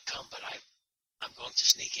couldn't come, but I'm going to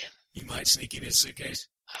sneak in. You might sneak in his suitcase.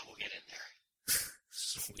 I will get in there.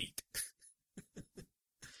 Sweet.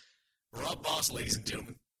 Rob Boss, ladies and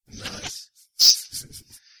gentlemen. Nice.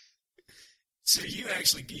 So you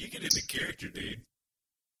get into character, dude.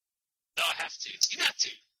 No, I have to. You got to.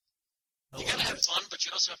 You gotta have fun, but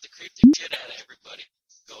you also have to creep the shit out of everybody.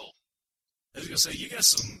 Go. I was gonna say you got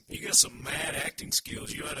some mad acting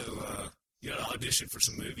skills. You ought to audition for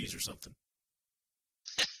some movies or something.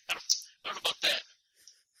 I don't know about that,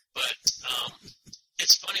 but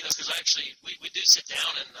it's funny though because actually we do sit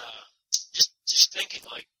down and just thinking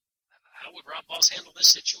like, how would Rob Boss handle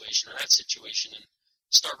this situation or that situation, and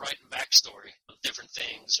start writing backstory of different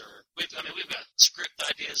things. Or we've got script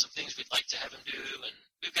ideas of things we'd like to have him do, and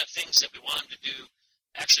we've got things that we want him to do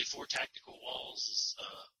actually for Tactical Walls.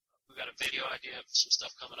 We've got a video idea of some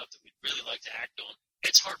stuff coming up that we'd really like to act on.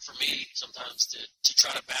 It's hard for me sometimes to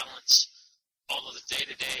try to balance all of the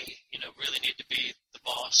day-to-day, really need to be the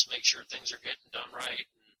boss, make sure things are getting done right,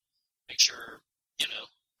 and make sure,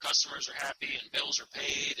 customers are happy and bills are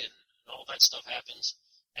paid and all that stuff happens.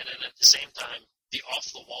 And then at the same time, the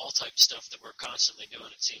off-the-wall type stuff that we're constantly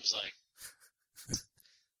doing, it seems like.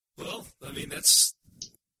 Well,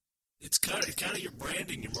 it's kind of your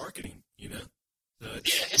branding, your marketing, So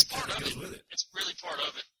it's part of it. With it. It's really part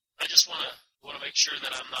of it. I just want to make sure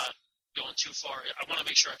that I'm not going too far. I want to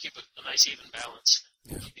make sure I keep a nice even balance.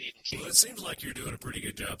 Yeah. Keep it even key. Well, it seems like you're doing a pretty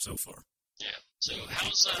good job so far. Yeah. So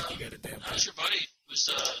how's your buddy?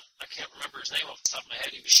 I can't remember his name off the top of my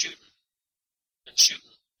head. He was shooting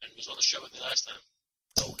and was on the show with me last time.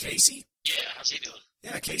 Oh, Casey? Yeah. How's he doing?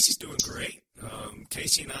 Yeah, Casey's doing great.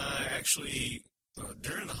 Casey and I actually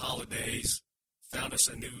during the holidays found us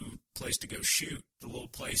a new place to go shoot. The little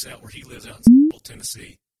place out where he lives out in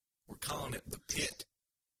Tennessee. We're calling it the Pit.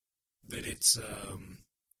 But it's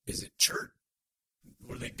is it chert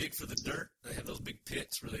where they dig for the dirt? They have those big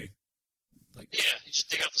pits where they you just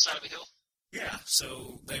dig out the side of a hill. Yeah,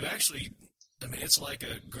 so they've actually I mean, it's like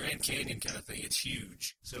a Grand Canyon kind of thing. It's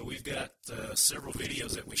huge. So we've got several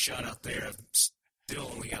videos that we shot out there. I've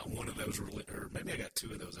still only got one of those, or maybe I got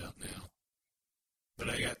 2 of those out now. But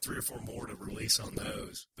I got 3 or 4 more to release on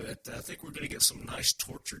those. But I think we're going to get some nice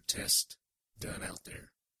torture tests done out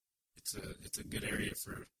there. It's a good area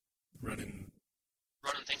for running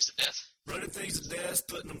things to death. Running things to death,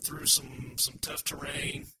 putting them through some tough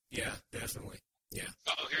terrain. Yeah, definitely. Yeah.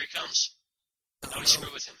 Uh-oh, here he comes. How we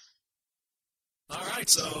screw with him. All right,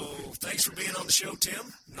 so thanks for being on the show,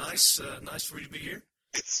 Tim. Nice for you to be here.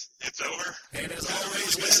 It's over. And as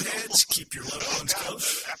always, Lefthand, keep your loved ones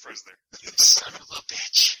close. The afro's there. You son of a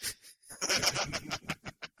bitch.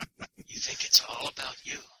 You think it's all about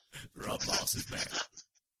you. Rob Boss is back.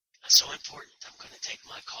 That's so important. I'm going to take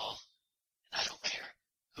my call, and I don't care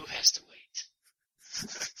who has to wait.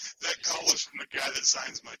 That call was from the guy that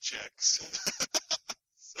signs my checks.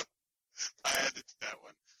 So I had to do that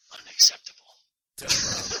one. Unacceptable. Tell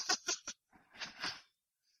Rob.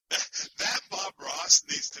 That Bob Ross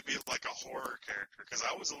needs to be like a horror character because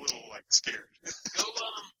I was a little scared. Go,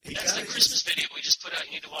 that's the Christmas video we just put out.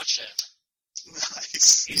 You need to watch that.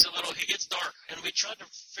 Nice. He gets dark, and we tried to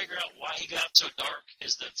figure out why he got so dark.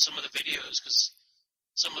 Is that some of the videos, because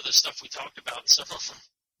some of the stuff we talked about, some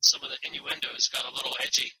of the innuendos got a little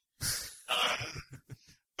edgy.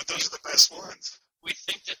 But those are the best ones. We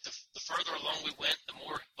think that the further along we went, the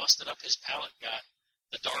more busted up his palate got,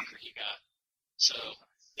 the darker he got. So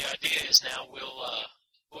the idea is now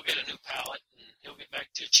we'll get a new palette, and he'll get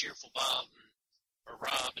back to cheerful Bob or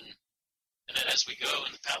Rob, and then as we go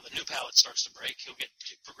and the new palette starts to break, he'll get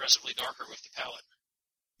progressively darker with the palette.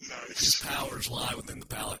 Nice. His powers lie within the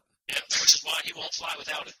palette. Yeah, which is why he won't fly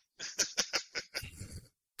without it.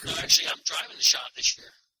 No, actually, I'm driving the shot this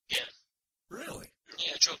year again. Really?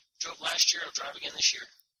 Yeah, I drove last year. I'll drive again this year.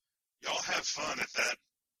 Y'all have fun at that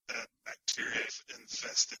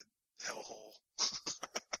bacteria-infested hellhole.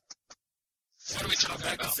 What are we talking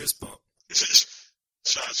Back about? to fist bump.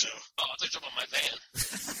 Shot show. Oh, I thought you were talking about my van.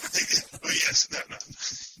 Oh, yes. No.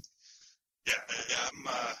 Yeah,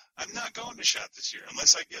 I'm not going to shot this year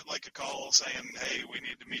unless I get a call saying, hey, we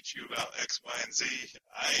need to meet you about X, Y, and Z.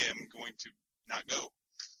 I am going to not go.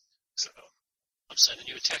 So I'm sending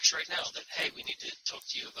you a text right now that, hey, we need to talk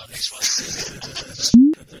to you about X, Y, and Z.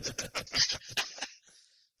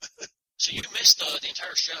 So you missed the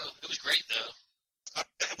entire show. It was great, though.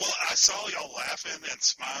 Well, I saw y'all laughing and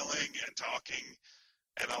smiling and talking,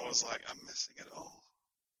 and I was like, I'm missing it all.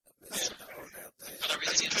 Got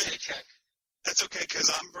everything in a check. That's okay, because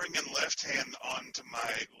I'm bringing Lefthand onto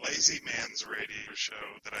my Lazy Man's radio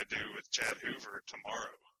show that I do with Chad Hoover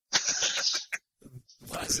tomorrow.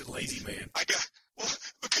 Why is it Lazy Man?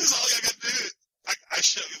 Because all I got to do is, I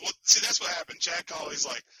show you. Well, see, that's what happened. Chad called, he's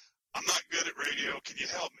like, I'm not good at radio. Can you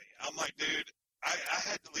help me? I'm like, dude, I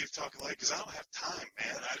had to leave talking late because I don't have time,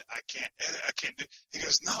 man. I can't edit. I can't do. He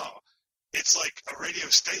goes, no, it's like a radio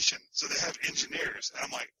station, so they have engineers. And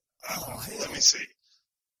I'm like, let me see.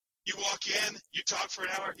 You walk in, you talk for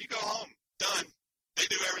an hour, you go home. Done. They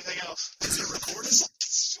do everything else. Is it recorded?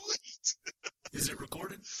 Sweet. Is it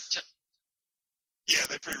recorded? Yeah,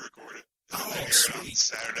 they pre-record it. Oh, they air sweet. it on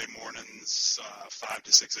Saturday mornings, 5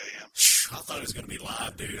 to 6 a.m. I thought it was going to be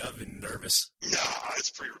live, dude. I've been nervous. No,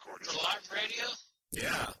 it's pre-recorded. For live radio?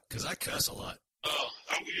 Yeah, because I cuss a lot. Oh,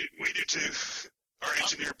 we do too. Our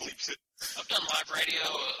engineer bleeps it. I've done live radio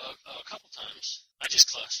a couple times. I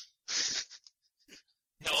just cuss.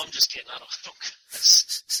 No, I'm just kidding. I don't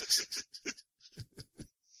cuss.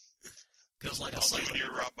 Feels like I'll do when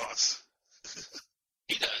you're Rob Boss.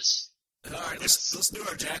 He does. All right, let's do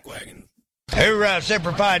our jackwagon. Hoorah,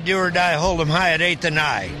 Semper Fi, do or die, hold 'em high at 8th and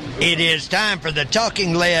I. It is time for the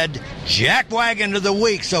talking lead jackwagon of the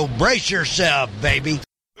week, so brace yourself, baby.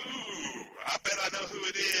 Ooh, I bet I know who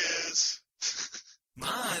it is.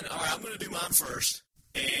 Mine, all right, I'm going to do mine first.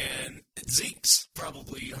 And Zeke's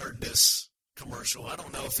probably heard this commercial. I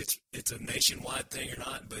don't know if it's a nationwide thing or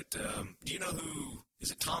not, but do you know who,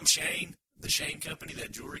 is it Tom Shane, the Shane Company,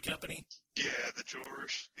 that jewelry company? Yeah, the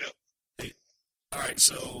jewelers. Yep. All right,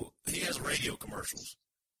 so he has radio commercials,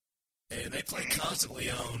 and they play constantly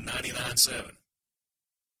on 99.7.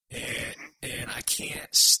 And I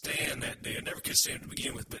can't stand that dude. I never could stand him to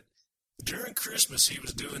begin with, but during Christmas, he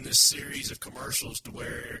was doing this series of commercials to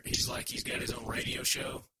where he's got his own radio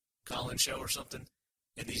show, call-in show or something,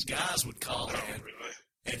 and these guys would call in, really?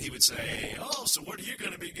 and he would say, oh, so what are you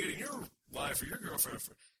going to be getting your wife or your girlfriend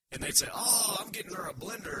for? And they'd say, oh, I'm getting her a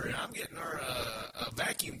blender, and I'm getting her a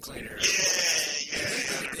vacuum cleaner.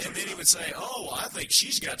 Yeah. And then he would say, oh, I think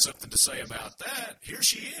she's got something to say about that. Here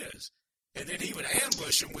she is. And then he would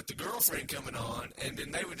ambush them with the girlfriend coming on, and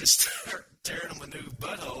then they would just start tearing them a new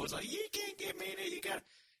butthole. It's like, you can't get me in, you got.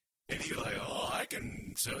 And he was like, oh, I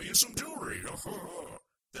can sell you some jewelry.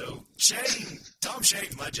 So Tom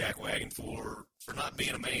Shane's my jackwagon for not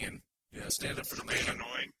being a man. You know, stand up for the man.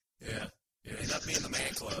 Annoying. Yeah, not being the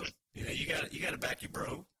man club. You know, you got to back your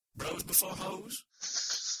bro. Bros before hoes.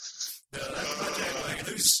 That's my jackwagon.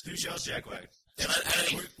 Who's y'all's jackwagon? And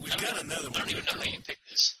we've got another one. I don't even know how you pick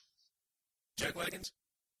this. Jackwagons?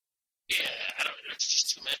 Yeah, I don't. It's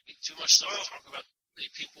just too much stuff to talk about the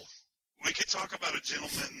people. We could talk about a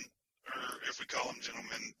gentleman, or if we call him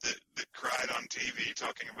gentleman, that cried on TV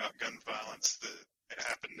talking about gun violence. That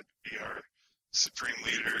happened to be our supreme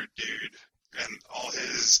leader, dude, and all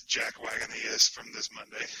his jackwagon-iest from this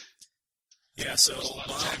Monday. Yeah, so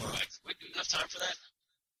Obama. We do enough time for that?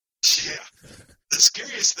 Yeah. The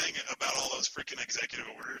scariest thing about all those freaking executive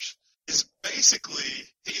orders is basically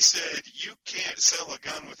he said you can't sell a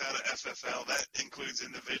gun without an FFL. That includes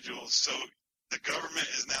individuals. So the government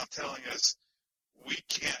is now telling us we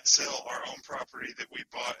can't sell our own property that we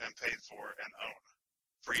bought and paid for and own,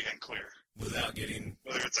 free and clear. Without getting...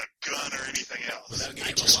 Whether it's a gun or anything else. Without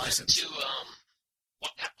getting I just a license. went to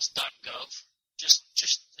whitehouse.gov, just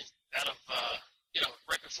out of,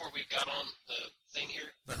 right before we got on the thing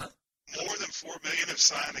here. Uh-huh. More than 4 million have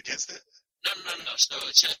signed against it? No. So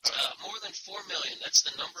it's at more than 4 million. That's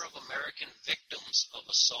the number of American victims of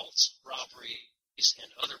assaults, robberies,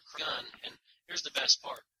 and other gun. And here's the best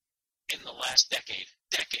part. In the last decade.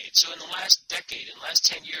 So in the last decade, in the last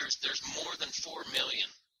 10 years, there's more than 4 million.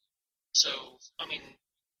 So, I mean,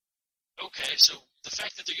 okay, so the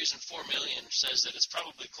fact that they're using 4 million says that it's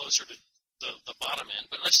probably closer to the bottom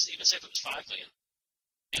end. But let's just even say if it was 5 million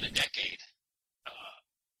in a decade,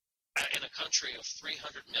 in a country of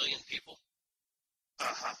 300 million people,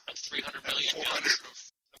 and 300 million guns,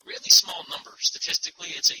 a really small number. Statistically,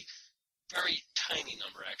 it's a very tiny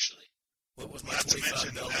number, actually. What was my Not to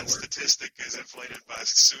mention that statistic is inflated by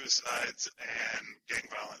suicides and gang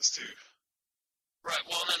violence, too. Right,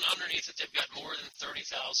 well, and then underneath it, they've got more than 30,000.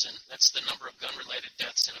 That's the number of gun-related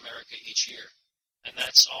deaths in America each year. And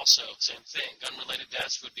that's also the same thing. Gun-related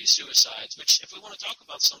deaths would be suicides, which if we want to talk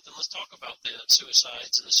about something, let's talk about the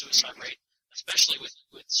suicides and the suicide rate, especially with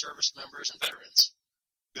service members and veterans.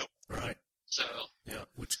 Yep. Right. So. Yeah,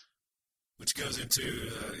 which goes into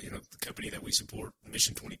the company that we support,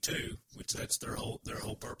 Mission 22, which that's their whole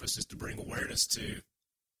purpose is to bring awareness to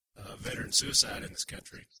veteran suicide in this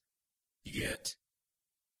country. You get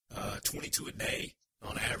 22 a day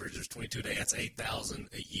on average. There's 22 a day. That's 8,000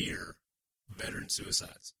 a year veteran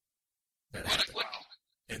suicides that happen.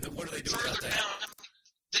 And what do they do about that? Down,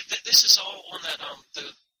 this is all on that the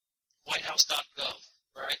whitehouse.gov,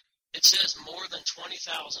 right? It says more than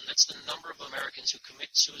 20,000. That's the number of Americans who commit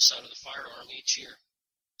suicide with a firearm each year.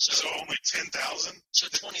 So only 10,000? So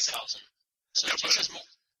 20,000. So yeah, it says more.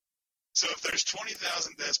 So if there's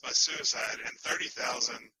 20,000 deaths by suicide and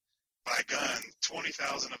 30,000 by gun,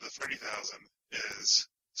 20,000 of the 30,000 is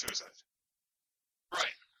suicide.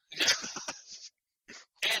 Right. Exactly.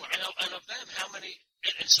 and of them, how many?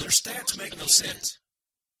 And so their stats make no sense.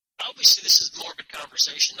 Obviously, this is morbid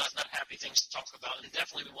conversation, not happy things to talk about, and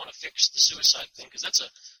definitely we want to fix the suicide thing because that's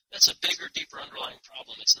a bigger, deeper underlying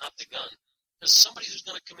problem. It's not the gun. Because somebody who's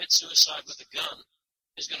going to commit suicide with a gun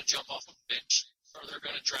is going to jump off a bridge, or they're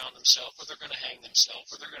going to drown themselves, or they're going to hang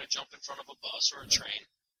themselves, or they're going to jump in front of a bus or a train.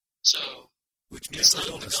 So, which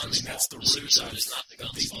mental illness. I mean, that's the root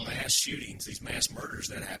of these mass shootings, these mass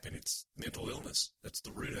murders that happen. It's mental illness. That's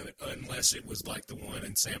the root of it. Unless it was like the one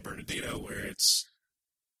in San Bernardino where it's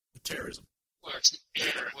terrorism. Where it's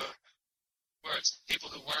people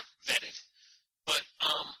who weren't vetted. But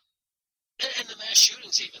and the mass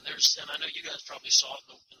shootings even, and I know you guys probably saw it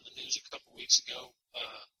in the news a couple weeks ago,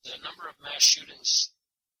 the number of mass shootings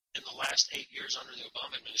in the last 8 years under the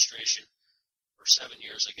Obama administration, or 7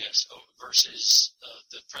 years, I guess, versus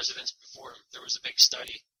the presidents before him. There was a big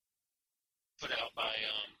study put out by,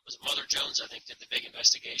 was it Mother Jones, I think, did the big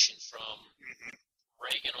investigation from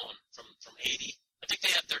Reagan on, from 80. I think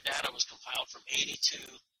they had their data was compiled from 82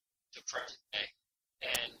 to present day.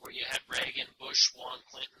 And where you had Reagan, Bush 1,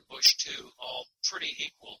 Clinton, Bush 2, all pretty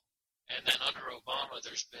equal. And then under Obama,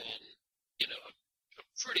 there's been, a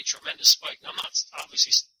pretty tremendous spike. Now, I'm not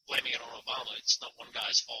obviously blaming it on Obama. It's not one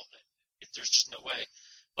guy's fault. There's just no way.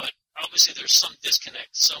 But obviously, there's some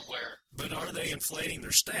disconnect somewhere. But are they inflating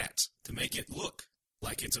their stats to make it look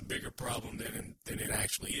like it's a bigger problem than it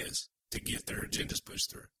actually is to get their agendas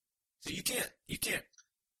pushed through? So you can't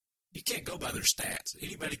go by their stats.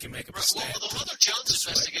 Anybody can make up a stat. Well, the Mother Jones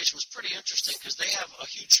investigation was pretty interesting because they have a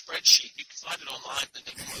huge spreadsheet. You can find it online.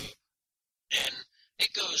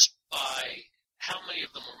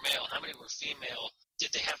 female, did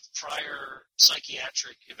they have prior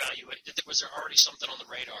psychiatric evaluation? Was there already something on the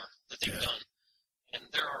radar that they've done? And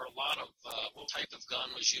there are a lot of what type of gun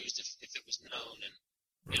was used if it was known. And,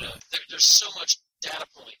 there's so much data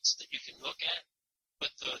points that you can look at. But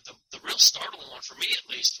the real startling one, for me at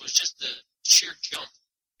least, was just the sheer jump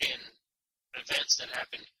in events that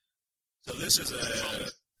happened. So this is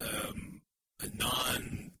a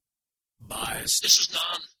non-biased. This was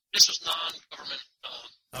non-government.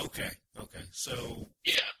 Okay. So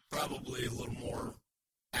probably a little more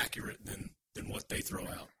accurate than what they throw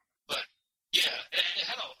out. But yeah, it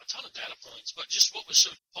had a ton of data points. But just what was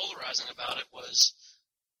so polarizing about it was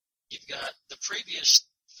you've got the previous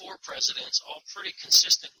 4 presidents all pretty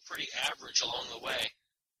consistent and pretty average along the way,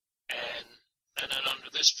 and then under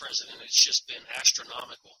this president, it's just been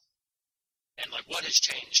astronomical. And like, what has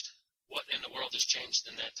changed? What in the world has changed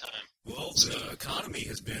in that time? Well, the economy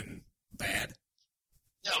has been bad.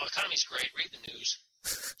 No, economy's great. Read the news.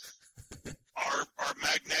 Our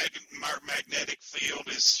magnetic field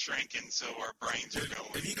is shrinking, so our brains are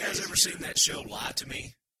going. Have you guys ever seen that show Lie to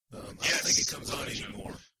Me? I don't think it comes on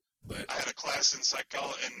anymore. But I had a class in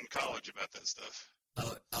college about that stuff.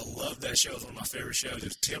 I love that show. It's one of my favorite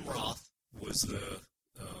shows. Tim Roth was the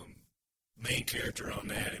main character on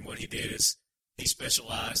that, and what he did is he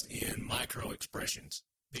specialized in micro expressions,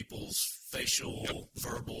 people's facial,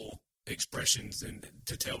 verbal expressions, and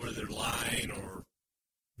to tell whether they're lying or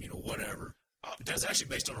whatever. That's actually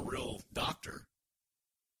based on a real doctor.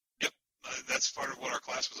 Yep, that's part of what our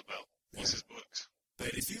class was about. Was his books. But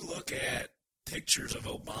if you look at pictures of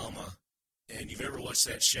Obama, and you've ever watched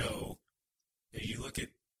that show, and you look at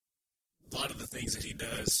a lot of the things that he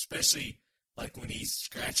does, especially like when he's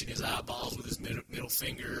scratching his eyeballs with his middle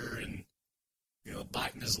finger and,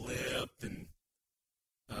 biting his lip, and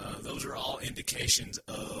those are all indications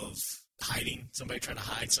of hiding, somebody trying to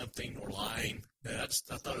hide something or lying. I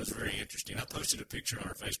thought it was very interesting. I posted a picture on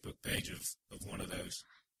our Facebook page of one of those.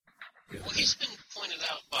 Well, he's been pointed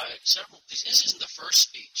out by several. This isn't the first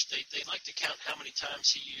speech. They like to count how many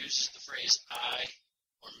times he uses the phrase "I"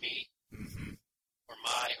 or "me" or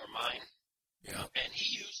 "my" or "mine." Yeah. And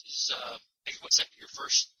he uses what's that? Your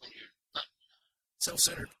first when you're not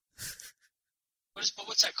self-centered.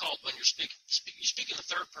 What's that called when you're speaking? You speak in the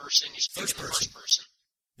third person. You speak in the first person.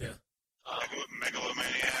 Yeah.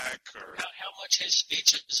 Megalomaniac, or how much his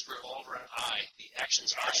speech is revolved around I, the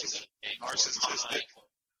actions I am going to take, narcissistic.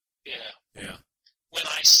 Yeah. When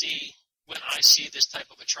I see this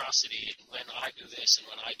type of atrocity, and when I do this, and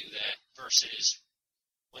when I do that, versus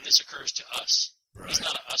when this occurs to us. Right. He's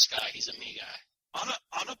not a us guy; he's a me guy. On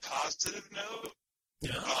a positive note,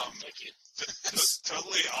 thank you.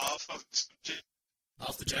 Totally off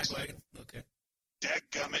the jackwagon. Okay.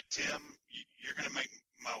 Dadgummit, Tim, you're gonna make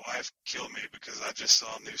my wife kill me because I just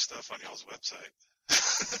saw new stuff on y'all's website.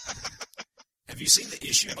 Have you seen the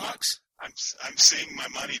issue box? I'm seeing my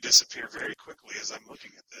money disappear very quickly as I'm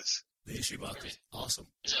looking at this. The issue box is awesome.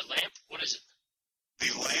 Is it a lamp? What is it?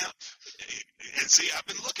 The lamp. And see, I've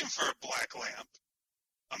been looking for a black lamp,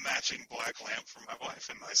 a matching black lamp for my wife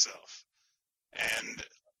and myself. And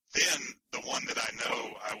then the one that I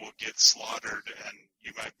know I will get slaughtered and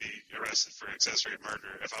you might be arrested for accessory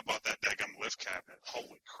murder if I bought that daggum lift cabinet.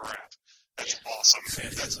 Holy crap. That's awesome.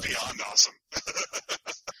 That's beyond awesome.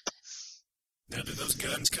 Now, do those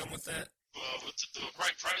guns come with that? Well, with the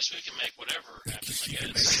right price, we can make whatever happen, I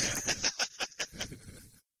guess. Of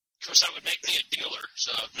course, that would make me a dealer,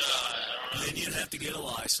 so no, I don't know. Then you'd have to get a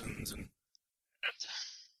license, and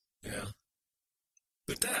yeah.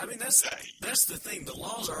 But that's the thing. The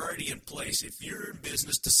laws are already in place. If you're in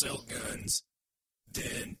business to sell guns,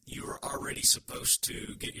 then you're already supposed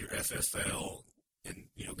to get your FFL and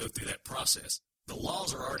go through that process. The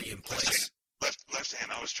laws are already in place.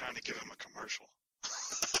 Lefthand, I was trying to give him a commercial.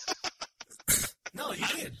 No, you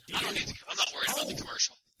did. I'm not worried about the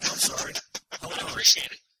commercial. I'm sorry. Hold on. I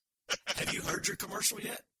appreciate it. Have you heard your commercial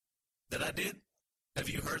yet? That I did? Have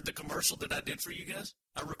you heard the commercial that I did for you guys?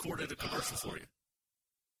 I recorded a commercial for you.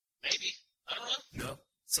 Maybe. I don't know. No.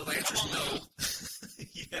 So the answer is no.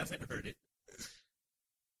 You haven't heard it.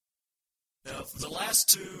 Now, for the last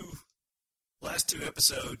two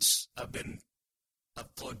episodes, I've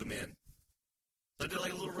plugged them in. I did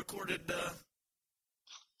like a little recorded.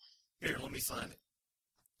 Here, let me find it.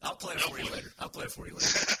 I'll play it for you later.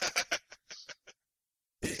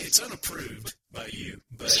 It's unapproved by you.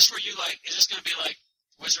 But is this where you is this going to be like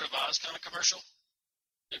Wizard of Oz kind of commercial?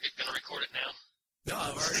 You're going to record it now? No,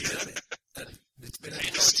 I've already done it. It's been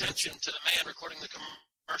pay no attention to the man recording the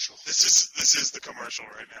commercial. This is the commercial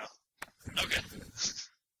right now. Okay.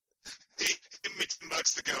 Hey, give me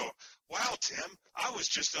 $10 to go. wow, Tim, I was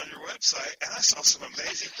just on your website and I saw some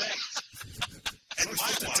amazing things. And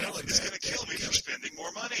my wife is going to kill me for spending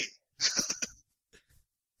more money.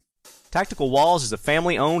 Tactical Walls is a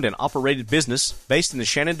family-owned and operated business based in the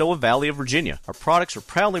Shenandoah Valley of Virginia. Our products are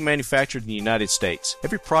proudly manufactured in the United States.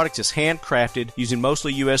 Every product is handcrafted using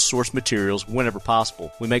mostly U.S.-sourced materials whenever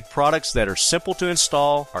possible. We make products that are simple to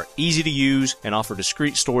install, are easy to use, and offer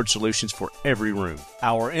discreet storage solutions for every room.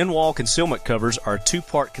 Our in-wall concealment covers are a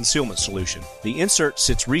two-part concealment solution. The insert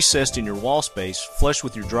sits recessed in your wall space, flush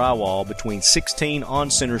with your drywall between 16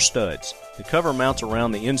 on-center studs. The cover mounts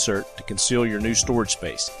around the insert to conceal your new storage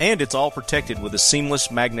space, and it's all protected with a seamless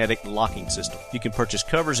magnetic locking system. You can purchase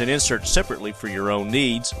covers and inserts separately for your own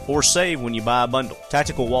needs, or save when you buy a bundle.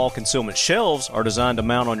 Tactical Wall concealment shelves are designed to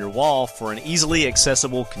mount on your wall for an easily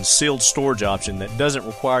accessible concealed storage option that doesn't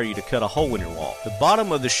require you to cut a hole in your wall. The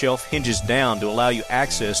bottom of the shelf hinges down to allow you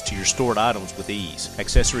access to your stored items with ease.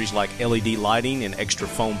 Accessories like LED lighting and extra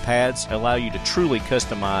foam pads allow you to truly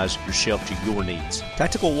customize your shelf to your needs.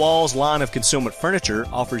 Tactical Wall's line of concealment furniture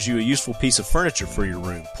offers you a useful piece of furniture for your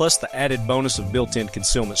room, plus the added bonus of built-in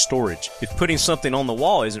concealment storage. If putting something on the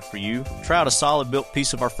wall isn't for you, try out a solid built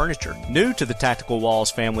piece of our furniture. New to the Tactical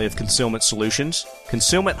Walls family of concealment solutions,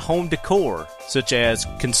 concealment home decor, such as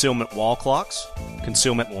concealment wall clocks,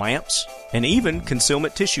 concealment lamps, and even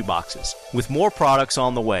concealment tissue boxes, with more products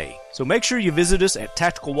on the way. So make sure you visit us at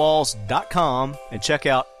tacticalwalls.com and check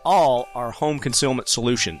out all our home concealment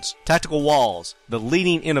solutions. Tactical Walls, the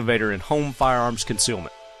leading innovator in home firearms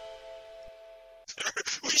concealment.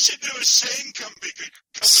 We should do a Shane company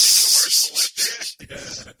commercial like that.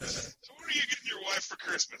 So what are you getting your wife for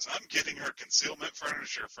Christmas? I'm getting her concealment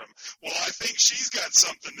furniture from, well, I think she's got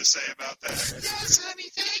something to say about that. Yes, honey,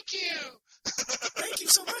 thank you. Thank you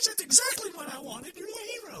so much. That's exactly what I wanted. You're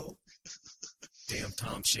the hero. Damn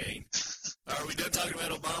Tom Shane. Are we done talking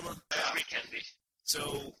about Obama? Yeah, we can be.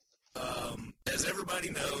 So, as everybody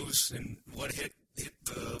knows, and what hit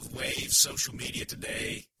the wave social media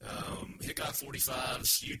today, Hickok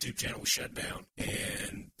 45's YouTube channel was shut down,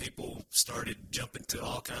 and people started jumping to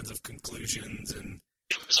all kinds of conclusions and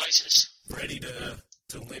it was ISIS. Ready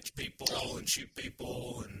to lynch people and shoot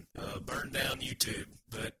people and burn down YouTube.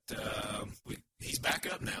 But he's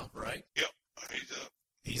back up now, right? Yep, he's up.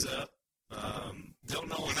 He's up. Don't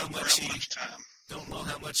know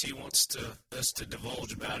how much he wants us to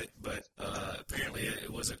divulge about it, but apparently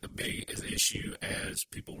it wasn't as big an issue as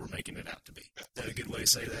people were making it out to be. Is that a good way to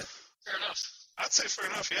say that? Fair enough. I'd say fair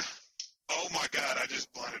enough, yeah. Oh my God, I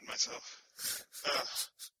just blinded myself.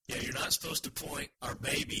 Yeah, you're not supposed to point our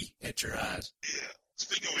baby at your eyes. Yeah.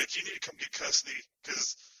 Speaking of which, you need to come get custody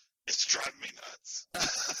because it's driving me nuts.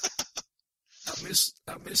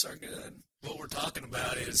 I miss our gun. What we're talking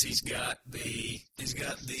about is he's got the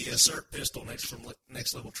assert pistol next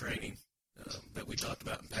level training that we talked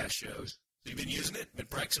about in past shows. You've been using it? Been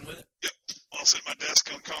practicing with it? Yep. I'll sit at my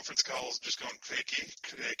desk on conference calls, just going clicky,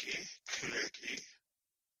 clicky, clicky,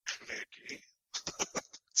 clicky.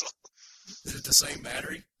 Is it the same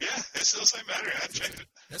battery? Yeah, it's still the same battery. I haven't changed it.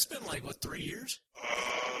 That's been like, what, 3 years?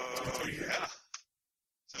 Yeah.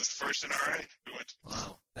 Since the first NRA we went to.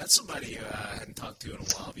 Wow. That's somebody I hadn't talked to in a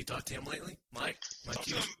while. Have you talked to him lately? Mike? I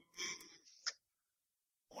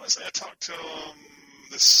want to say I talked to him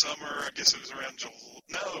this summer. I guess it was around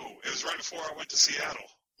No, it was right before I went to Seattle.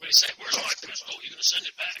 What do you say? Where's my pistol? You going to send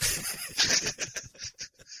it back?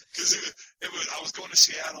 Because I was going to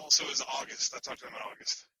Seattle, so it was August. I talked to him in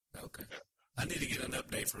August. Okay. Yeah. I need to get an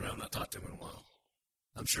update from him. I've not talked to him in a while.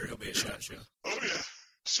 I'm sure he'll be a SHOT Show. Oh, yeah.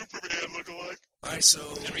 Superman look-alike. All right, so...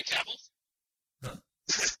 Henry Cavill? Huh?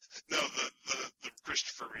 No, the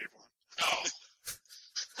Christopher Reeve one. Oh.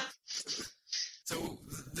 So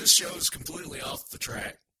this show is completely off the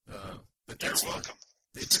track. But that's You're welcome.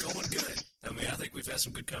 It's going good. I mean, I think we've had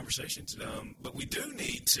some good conversations. But we do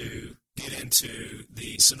need to get into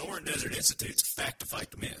the Sonoran Desert Institute's Fact to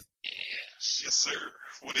Fight the Myth. Yes. Yes, sir.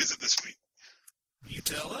 What is it this week? You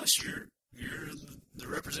tell us. You're the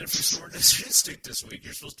representative from Sonoran Desert Institute this week.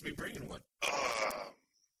 You're supposed to be bringing one.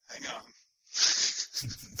 Hang on.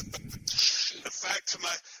 The fact of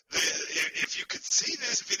if you could see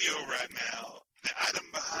this video right now, the item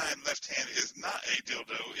behind Lefthand is not a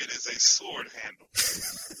dildo, it is a sword handle.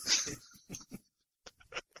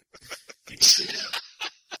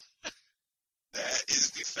 That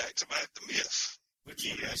is the fact about the myth. Which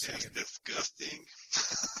yes, it's disgusting.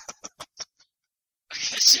 I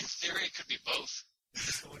guess in theory it could be both.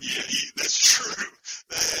 Yeah, that's true.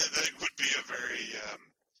 That would be a very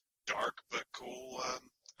dark but cool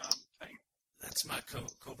thing. That's my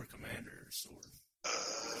Cobra Commander sword.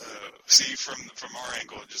 See, from our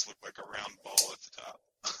angle, it just looked like a round ball at the top.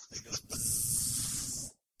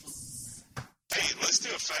 Hey, let's do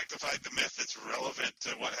a fact to fight the myth that's relevant to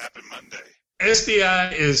what happened Monday.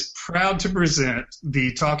 SDI is proud to present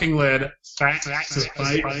the Talking Lead Fact to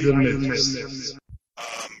Fight the Myth.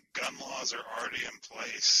 Gun laws are already in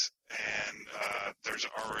place, and there's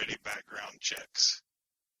already background checks.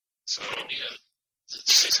 So,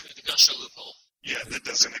 basically the gun show loophole. Yeah, that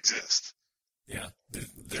doesn't exist. Yeah,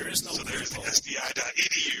 there is no. So there's the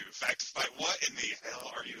SDI.edu. Fact to fight. What in the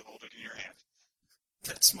hell are you holding in your hand?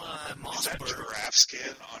 That's my Mossberg. Is that giraffe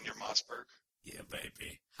skin on your Mossberg? Yeah,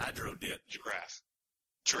 baby. Hydro dip. Giraffe.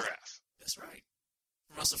 That's right.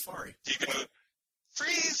 For my safari. You go,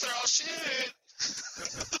 freeze or I'll shoot.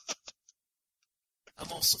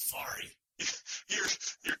 I'm on safari.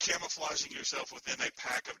 You're camouflaging yourself within a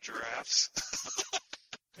pack of giraffes.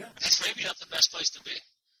 Yeah. That's maybe not the best place to be.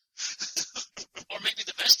 Or maybe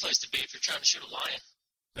the best place to be if you're trying to shoot a lion.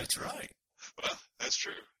 That's right. Well, that's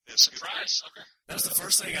true. Surprise, sucker. That was the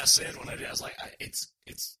first thing I said when I did. I was like, it's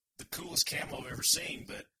the coolest camo I've ever seen,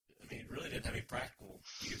 but I mean, it really didn't have any practical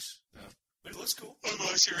use. No. But it looks cool.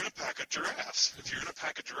 Unless you're in a pack of giraffes. If you're in a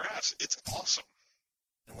pack of giraffes, it's awesome.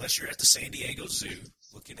 Unless you're at the San Diego Zoo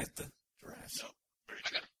looking at the giraffes. No,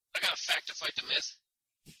 I got a fact to fight the myth.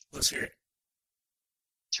 Let's hear it.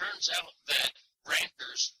 Turns out that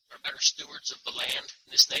ranchers are better stewards of the land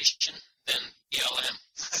in this nation than BLM.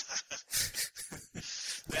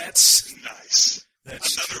 That's nice.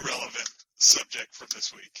 That's another relevant subject for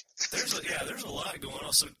this week. There's a lot going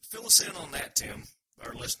on. So fill us in on that, Tim.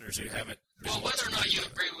 Our listeners who haven't. Well, whether or not you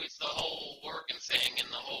agree with the whole Oregon thing and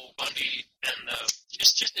the whole Bundy and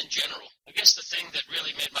just in general, I guess the thing that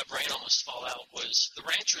really made my brain almost fall out was the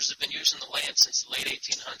ranchers have been using the land since the late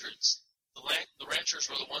 1800s. The ranchers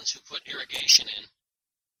were the ones who put irrigation in.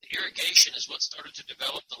 The irrigation is what started to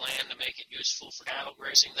develop the land to make it useful for cattle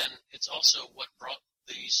grazing. Then it's also what brought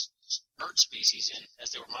these bird species in as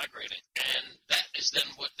they were migrating. And that is then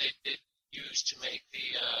what they did use to make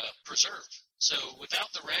the preserve. So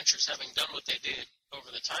without the ranchers having done what they did over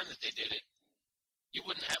the time that they did it, you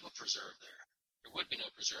wouldn't have a preserve there. There would be no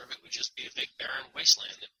preserve. It would just be a big barren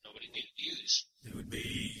wasteland that nobody needed to use. It would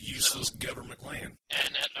be useless government land.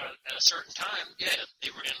 And at a certain time, yeah, they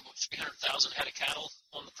were in 300,000 head of cattle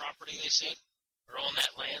on the property, they said, or on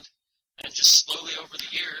that land. And just slowly over the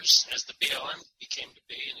years, as the BLM became to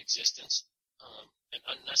be in existence, an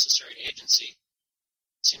unnecessary agency,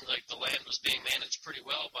 it seemed like the land was being managed pretty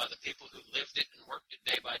well by the people who lived it and worked it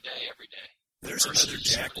day by day, every day. There's another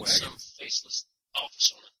Jackwagon. Some faceless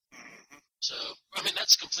office on it. Mm-hmm. So, I mean,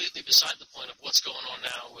 that's completely beside the point of what's going on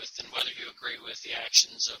now with, and whether you agree with the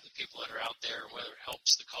actions of the people that are out there, and whether it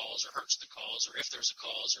helps the cause or hurts the cause, or if there's a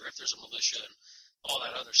cause, or if there's a militia, and all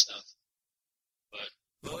that other stuff. But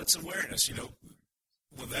well, it's awareness, you know.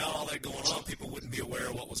 Without all that going on, people wouldn't be aware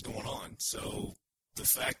of what was going on. So the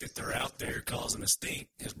fact that they're out there causing a stink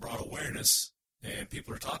has brought awareness, and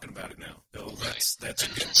people are talking about it now. So that's a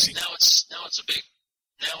good thing. Now it's a big.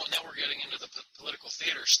 Now we're getting into the political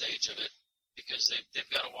theater stage of it, because they've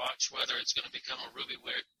got to watch whether it's going to become a Ruby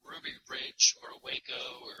Ridge or a Waco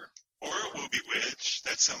or a Whoopie Widge.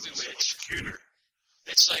 That sounds so much cuter.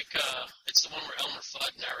 It's like it's the one where Elmer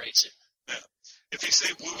Fudd narrates it. Yeah. If you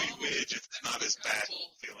say Whoopie Widge, it's not as bad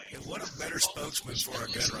feeling. And what a better spokesman for our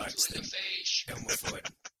gun rights than Elmer Fudd.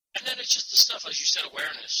 And then it's just the stuff, as you said,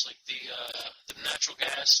 awareness, like the natural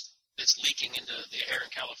gas that's leaking into the air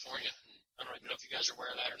in California. I don't even know if you guys are aware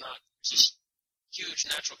of that or not. It's this huge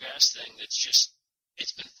natural gas thing that's just,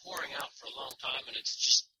 it's been pouring out for a long time, and it's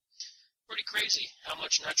just pretty crazy how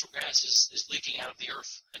much natural gas is leaking out of the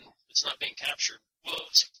earth, and it's not being captured. Well,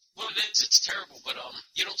 what it is, it's terrible, but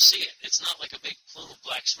you don't see it. It's not like a big plume of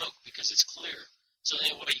black smoke because it's clear. So the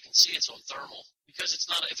only way you can see it's on thermal. Because it's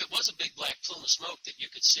not, if it was a big black plume of smoke that you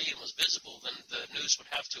could see and was visible, then the news would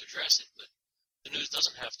have to address it, but the news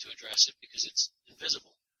doesn't have to address it because it's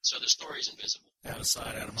invisible. So the story's invisible. Out of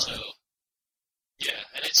sight, out of mind. So, yeah,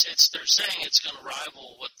 and they're saying it's going to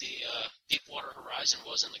rival what the Deepwater Horizon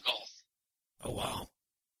was in the Gulf. Oh, wow.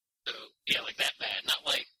 So, yeah, like that bad. Not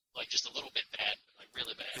like just a little bit bad, but like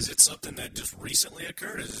really bad. Is it something that just recently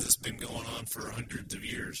occurred, or has this been going on for hundreds of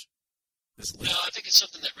years? No, I think it's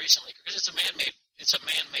something that recently, because it's a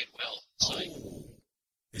man-made well. So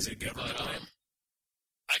is it government land?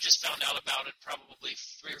 I just found out about it probably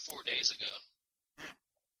 3 or 4 days ago.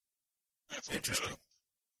 That's interesting.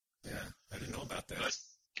 Yeah, I didn't know about that.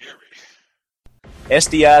 That's scary.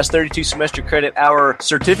 SDI's 32 semester credit hour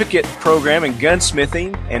certificate program in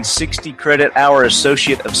gunsmithing and 60 credit hour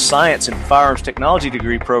Associate of Science in Firearms Technology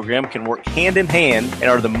degree program can work hand in hand and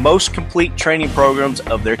are the most complete training programs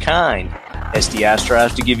of their kind. SDI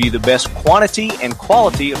strives to give you the best quantity and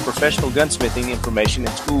quality of professional gunsmithing information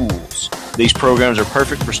and tools. These programs are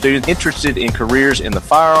perfect for students interested in careers in the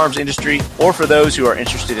firearms industry or for those who are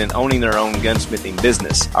interested in owning their own gunsmithing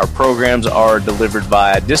business. Our programs are delivered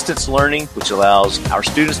via distance learning, which allows our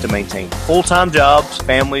students to maintain full-time jobs,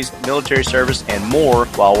 families, military service, and more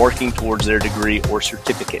while working towards their degree or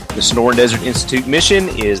certificate. The Sonoran Desert Institute mission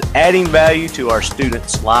is adding value to our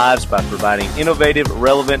students' lives by providing innovative,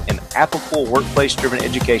 relevant, and applicable workplace-driven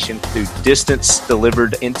education through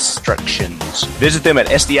distance-delivered instructions. Visit them at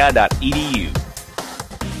sdi.edu. So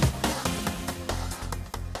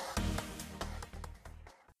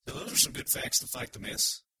those are some good facts to fight the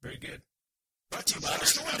myths. Very good. Brought to you by the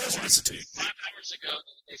Sonoran Desert Institute. 5 hours ago,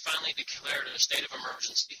 they finally declared a state of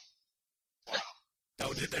emergency. Wow.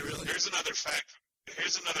 Oh, did they really? Here's another fact.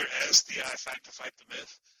 Here's another SDI fact to fight the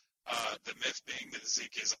myth. The myth being that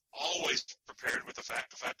Zeke is always prepared with a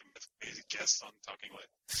fact to fight the myth. He's a guest on Talking Lit.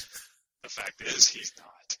 The fact is, he's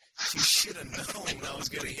not. You should have known I was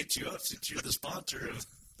going to hit you up since you're the sponsor of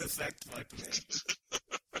the fact to fight the myth.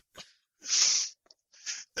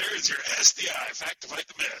 There's your SDI fact to fight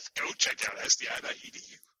the myth. Go check out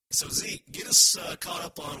sdi.edu. So, Zeke, get us caught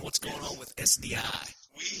up on what's going on with SDI.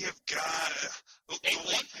 We have got the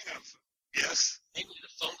one thing yes. Namely, the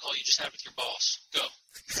phone call you just had with your boss. Go.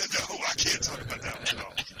 No, I can't talk about that one at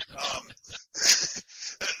all.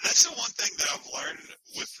 That's the one thing that I've learned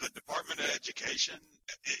with the Department of Education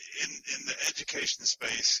in the education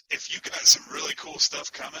space. If you got some really cool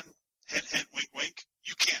stuff coming, hint, hint, wink, wink,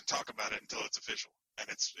 you can't talk about it until it's official and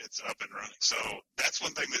it's up and running. So that's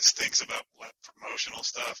one thing that stinks about like promotional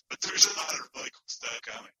stuff. But there's a lot of really cool stuff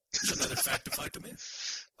coming. There's another fact to fight the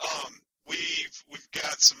myth. We've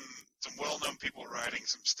got some well-known people writing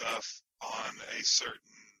some stuff on a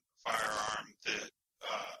certain firearm that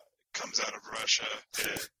comes out of Russia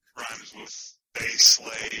that rhymes with base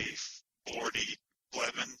slave 40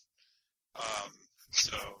 Blevin.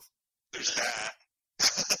 So there's that.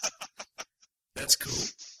 That's cool.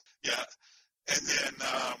 Yeah. And then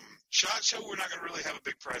SHOT Show, we're not going to really have a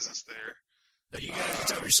big presence there. Now you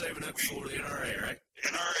guys are saving up for the NRA, right?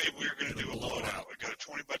 NRA, we're going to do a blowout. We've got a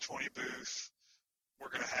 20x20 booth. We're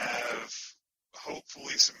going to have,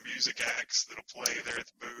 hopefully, some music acts that'll play there at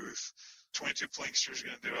the booth. 22 Plinkster's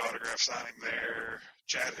going to do autograph signing there.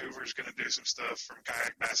 Chad Hoover's going to do some stuff from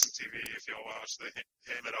Kayak Bassin TV, if y'all watch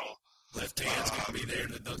him at all. Left-hand's going to be there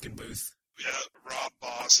in the Duncan booth. Yeah, Rob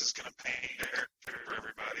Boss is going to paint a character for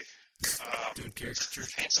everybody. Doing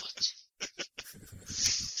caricatures.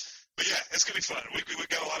 But yeah, it's going to be fun. We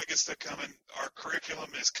got a lot of good stuff coming. Our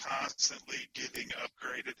curriculum is constantly getting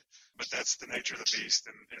upgraded, but that's the nature of the beast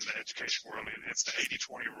in the education world. It's the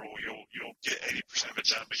 80-20 rule. You'll get 80% of it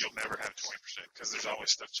done, but you'll never have 20% because there's always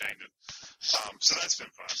stuff changing. So that's been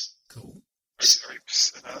fun. Cool. Are you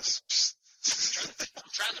pissing us?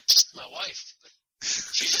 I'm trying to piss my wife, but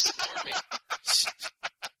she just ignored me.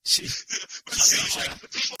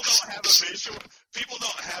 People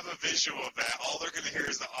don't have a visual of that. All they're going to hear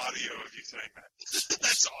is the audio of you saying that.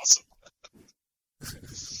 That's awesome.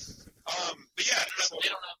 But yeah, they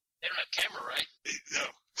don't have camera, right? No.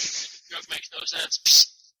 It makes no sense.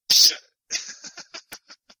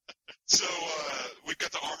 So we've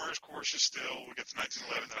got the armorers courses still. We got the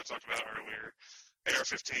 1911 that I talked about earlier.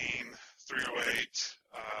 AR-15, 308.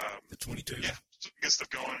 The 22. Yeah, get stuff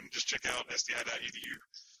going. Just check out sdi.edu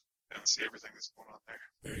and see everything that's going on there.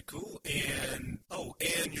 Very cool. And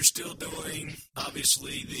you're still doing,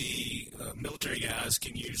 obviously, the military guys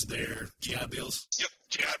can use their GI Bills. Yep,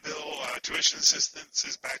 GI Bill tuition assistance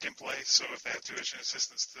is back in place. So if they have tuition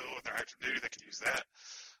assistance still and they're active duty, they can use that.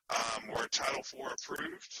 We're Title IV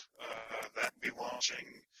approved. That will be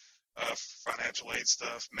launching financial aid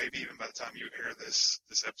stuff, maybe even by the time you hear this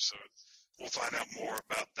episode. We'll find out more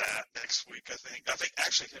about that next week, I think.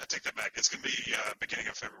 Actually, I take that back. It's going to be beginning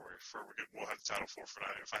of February before we'll have the Title IV for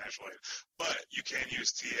financial aid. But you can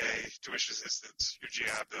use TA, tuition assistance, your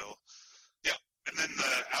GI Bill. Yeah. And then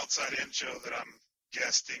the outside in show that I'm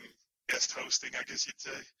guest hosting, I guess you'd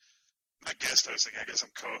say. Not guest hosting, I guess I'm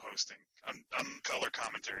co-hosting. I'm color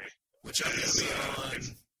commentary. Which I'm going to be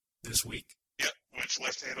on this week. Yep, which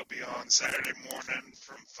Lefthand will be on Saturday morning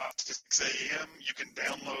from 5 to 6 a.m. You can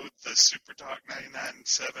download the Super Talk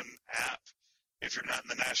 99.7 app if you're not in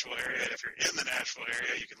the Nashville area. If you're in the Nashville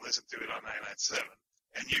area, you can listen to it on 99.7.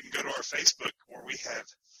 And you can go to our Facebook where we have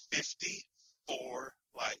 54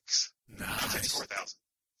 likes. Nice. Not 54,000.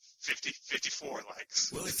 54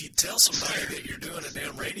 likes. Well, if you tell somebody that you're doing a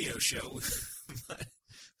damn radio show,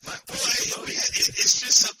 it's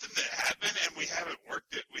just something that happened, and we haven't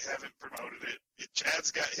worked it. We haven't promoted it. Chad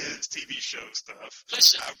Chad's got his TV show stuff.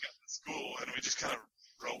 Listen. I've got the school, and we just kind of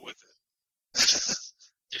roll with it.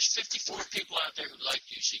 There's 54 people out there who like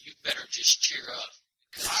you, so you better just cheer up.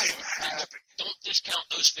 I am happy. Don't discount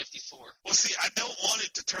those 54. Well, see, I don't want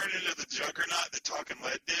it to turn into the juggernaut that Talking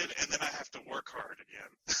Lead did, and then I have to work hard again.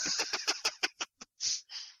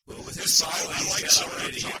 Well, with his following, I like he's got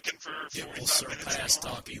already talking for 45 it will minutes. surpass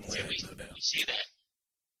Talking Lead, no doubt. You see that?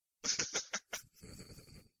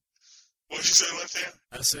 What did you say, Lefthand?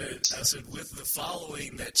 I said, with the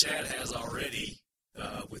following that Chad has already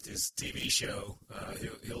with his TV show,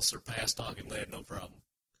 he'll surpass Talking Lead, no problem.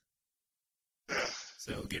 Yeah.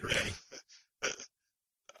 So get ready. I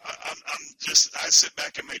sit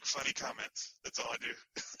back and make funny comments. That's all I do.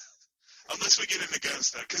 Unless we get into gun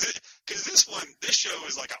stuff. Because this show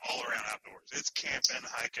is like an all-around outdoors. It's camping,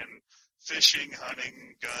 hiking, fishing,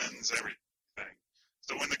 hunting, guns, everything.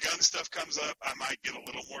 So when the gun stuff comes up, I might get a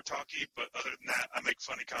little more talky, but other than that, I make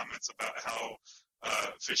funny comments about how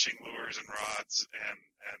fishing lures and rods and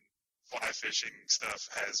fly fishing stuff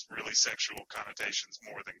has really sexual connotations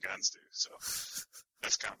more than guns do. So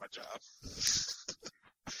that's kind of my job.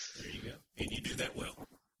 There you go. And you do that well,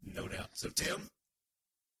 no doubt. So, Tim,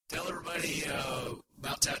 tell everybody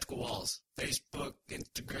about Tactical Walls. Facebook,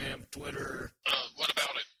 Instagram, Twitter. What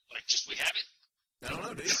about it? Like, just we have it? I don't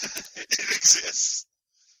know, dude. It exists.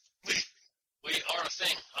 We are a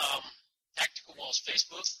thing. Tactical Walls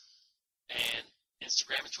Facebook and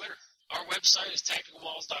Instagram and Twitter. Our website is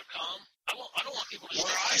tacticalwalls.com. I don't want people to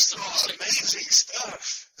Where I saw amazing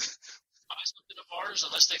stuff. Buy something of ours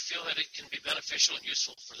unless they feel that it can be beneficial and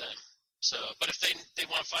useful for them. So, but if they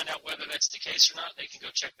want to find out whether that's the case or not, they can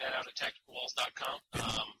go check that out at tacticalwalls.com.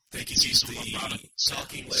 They can use the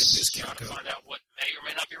Talking Lead discount code to find out what may or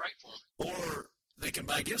may not be right for them. or they can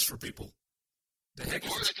buy gifts for people. Or they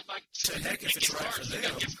can buy if it's right for them. We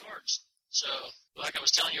got gift cards. So, like I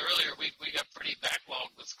was telling you earlier, we got pretty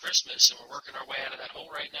backlogged with Christmas, and we're working our way out of that hole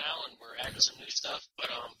right now, and we're adding some new stuff. But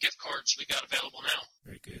gift cards we got available now.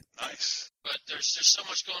 Very good. Nice. But there's so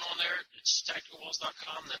much going on there. It's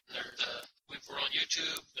tacticalwalls.com. Then we're on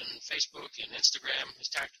YouTube and Facebook and Instagram is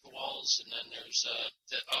Tactical Walls, and then there's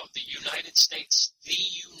the United States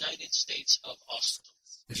of Awesome.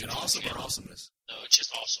 Is it awesome or awesomeness? No, it's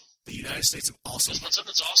just awesome. The United States of Awesome. Because when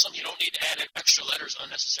something's awesome, you don't need to add extra letters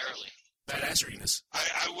unnecessarily. Badassery-ness.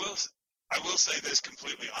 I will say this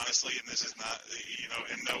completely honestly, and this is not,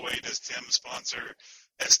 in no way does Tim sponsor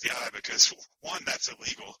SDI because, one, that's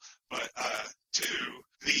illegal, but two,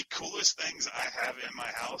 the coolest things I have in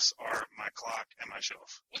my house are my clock and my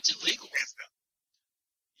shelf. What's illegal?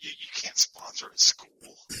 You can't sponsor a school.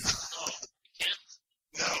 No, you can't?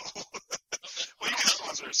 No. Well, you can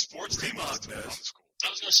sponsor a sports team on the school. I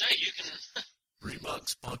was going to say, you can... Reebok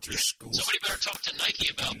sponsors schools. Somebody better talk to Nike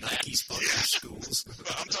about that. Nike sponsors schools.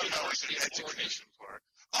 But I'm talking about like the education part.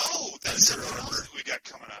 Oh, that's something else that we got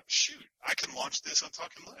coming up. Shoot, I can launch this on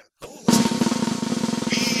Talking Lead. Oh. You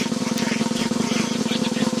go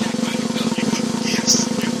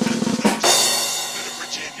to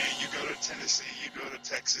Virginia, you go to Tennessee, you go to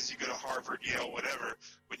Texas, you go to Harvard, Yale, whatever.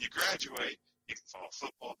 When you graduate, you can follow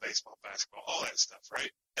football, baseball, basketball, all that stuff,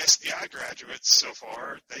 right? SDI graduates so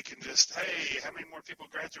far, they can just, hey, how many more people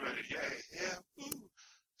graduated? Yay, yeah, woo.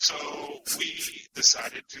 So we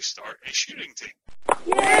decided to start a shooting team.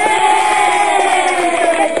 Yay! A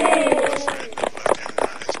friend of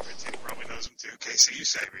Lefthand, his great team probably knows him too, Casey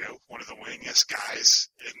Eusebio, one of the winningest guys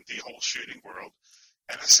in the whole shooting world.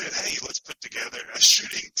 And I said, hey, let's put together a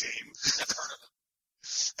shooting team.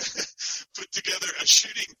 Put together a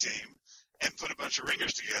shooting team. And put a bunch of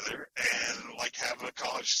ringers together and, have a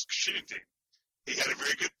college shooting team. He had a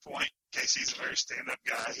very good point. Casey's a very stand-up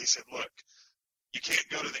guy. He said, look, you can't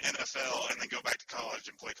go to the NFL and then go back to college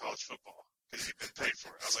and play college football because you've been paid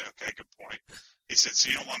for it. I was like, okay, good point. He said, so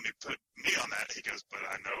you don't want me to put me on that? He goes, but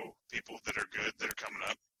I know people that are good that are coming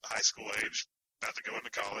up, high school age, about to go into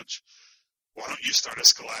college. Why don't you start a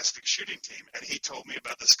scholastic shooting team? And he told me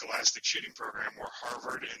about the scholastic shooting program where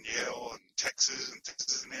Harvard and Yale and Texas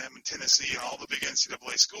A&M and Tennessee and all the big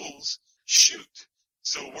NCAA schools shoot.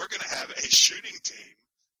 So we're going to have a shooting team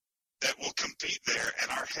that will compete there,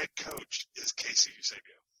 and our head coach is Casey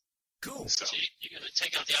Eusebio. Cool. So you're going to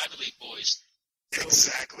take out the Ivy League boys.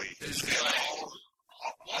 Exactly.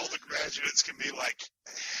 All the graduates can be like,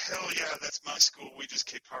 hell yeah, that's my school. We just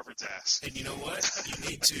kicked Harvard's ass. And you know what?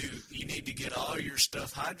 You need to get all your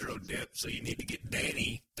stuff hydro dipped. So you need to get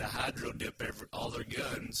Danny to hydro dip all their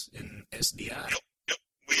guns in SDI. Yep.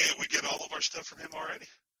 We get all of our stuff from him already.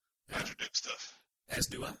 Hydro dip stuff. As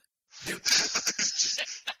do I. Dipstick.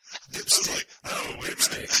 I was like, oh, wait a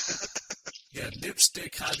minute. Yeah,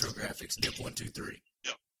 Dipstick Hydrographics, Dip 123.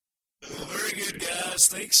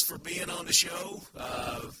 guys, thanks for being on the show.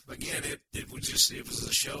 Again, it was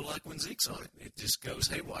a show like when Zeke's on it. It just goes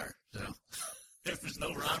haywire. So there was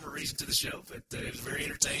no rhyme or reason to the show, but it was very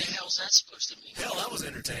entertaining. What the hell's that supposed to mean? Hell, I was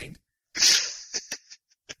entertained.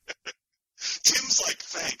 Tim's like,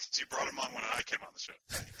 thanks. You brought him on when I came on the show.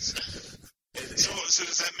 Thanks. So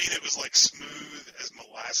does that mean it was like smooth as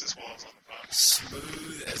molasses while I was on the phone?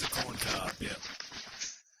 Smooth as a corn cob, yeah.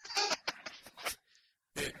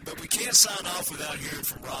 But we can't sign off without hearing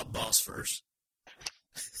from Rob Boss first.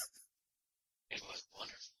 It was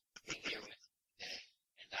wonderful being here with you today,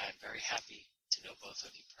 and I'm very happy to know both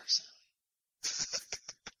of you personally.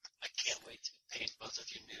 I can't wait to paint both of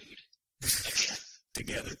you nude again.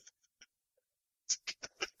 Together.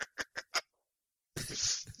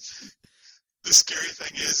 The scary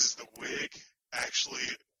thing is the wig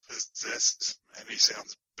actually possesses, and he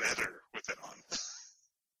sounds better with it on.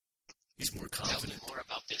 He's more confident.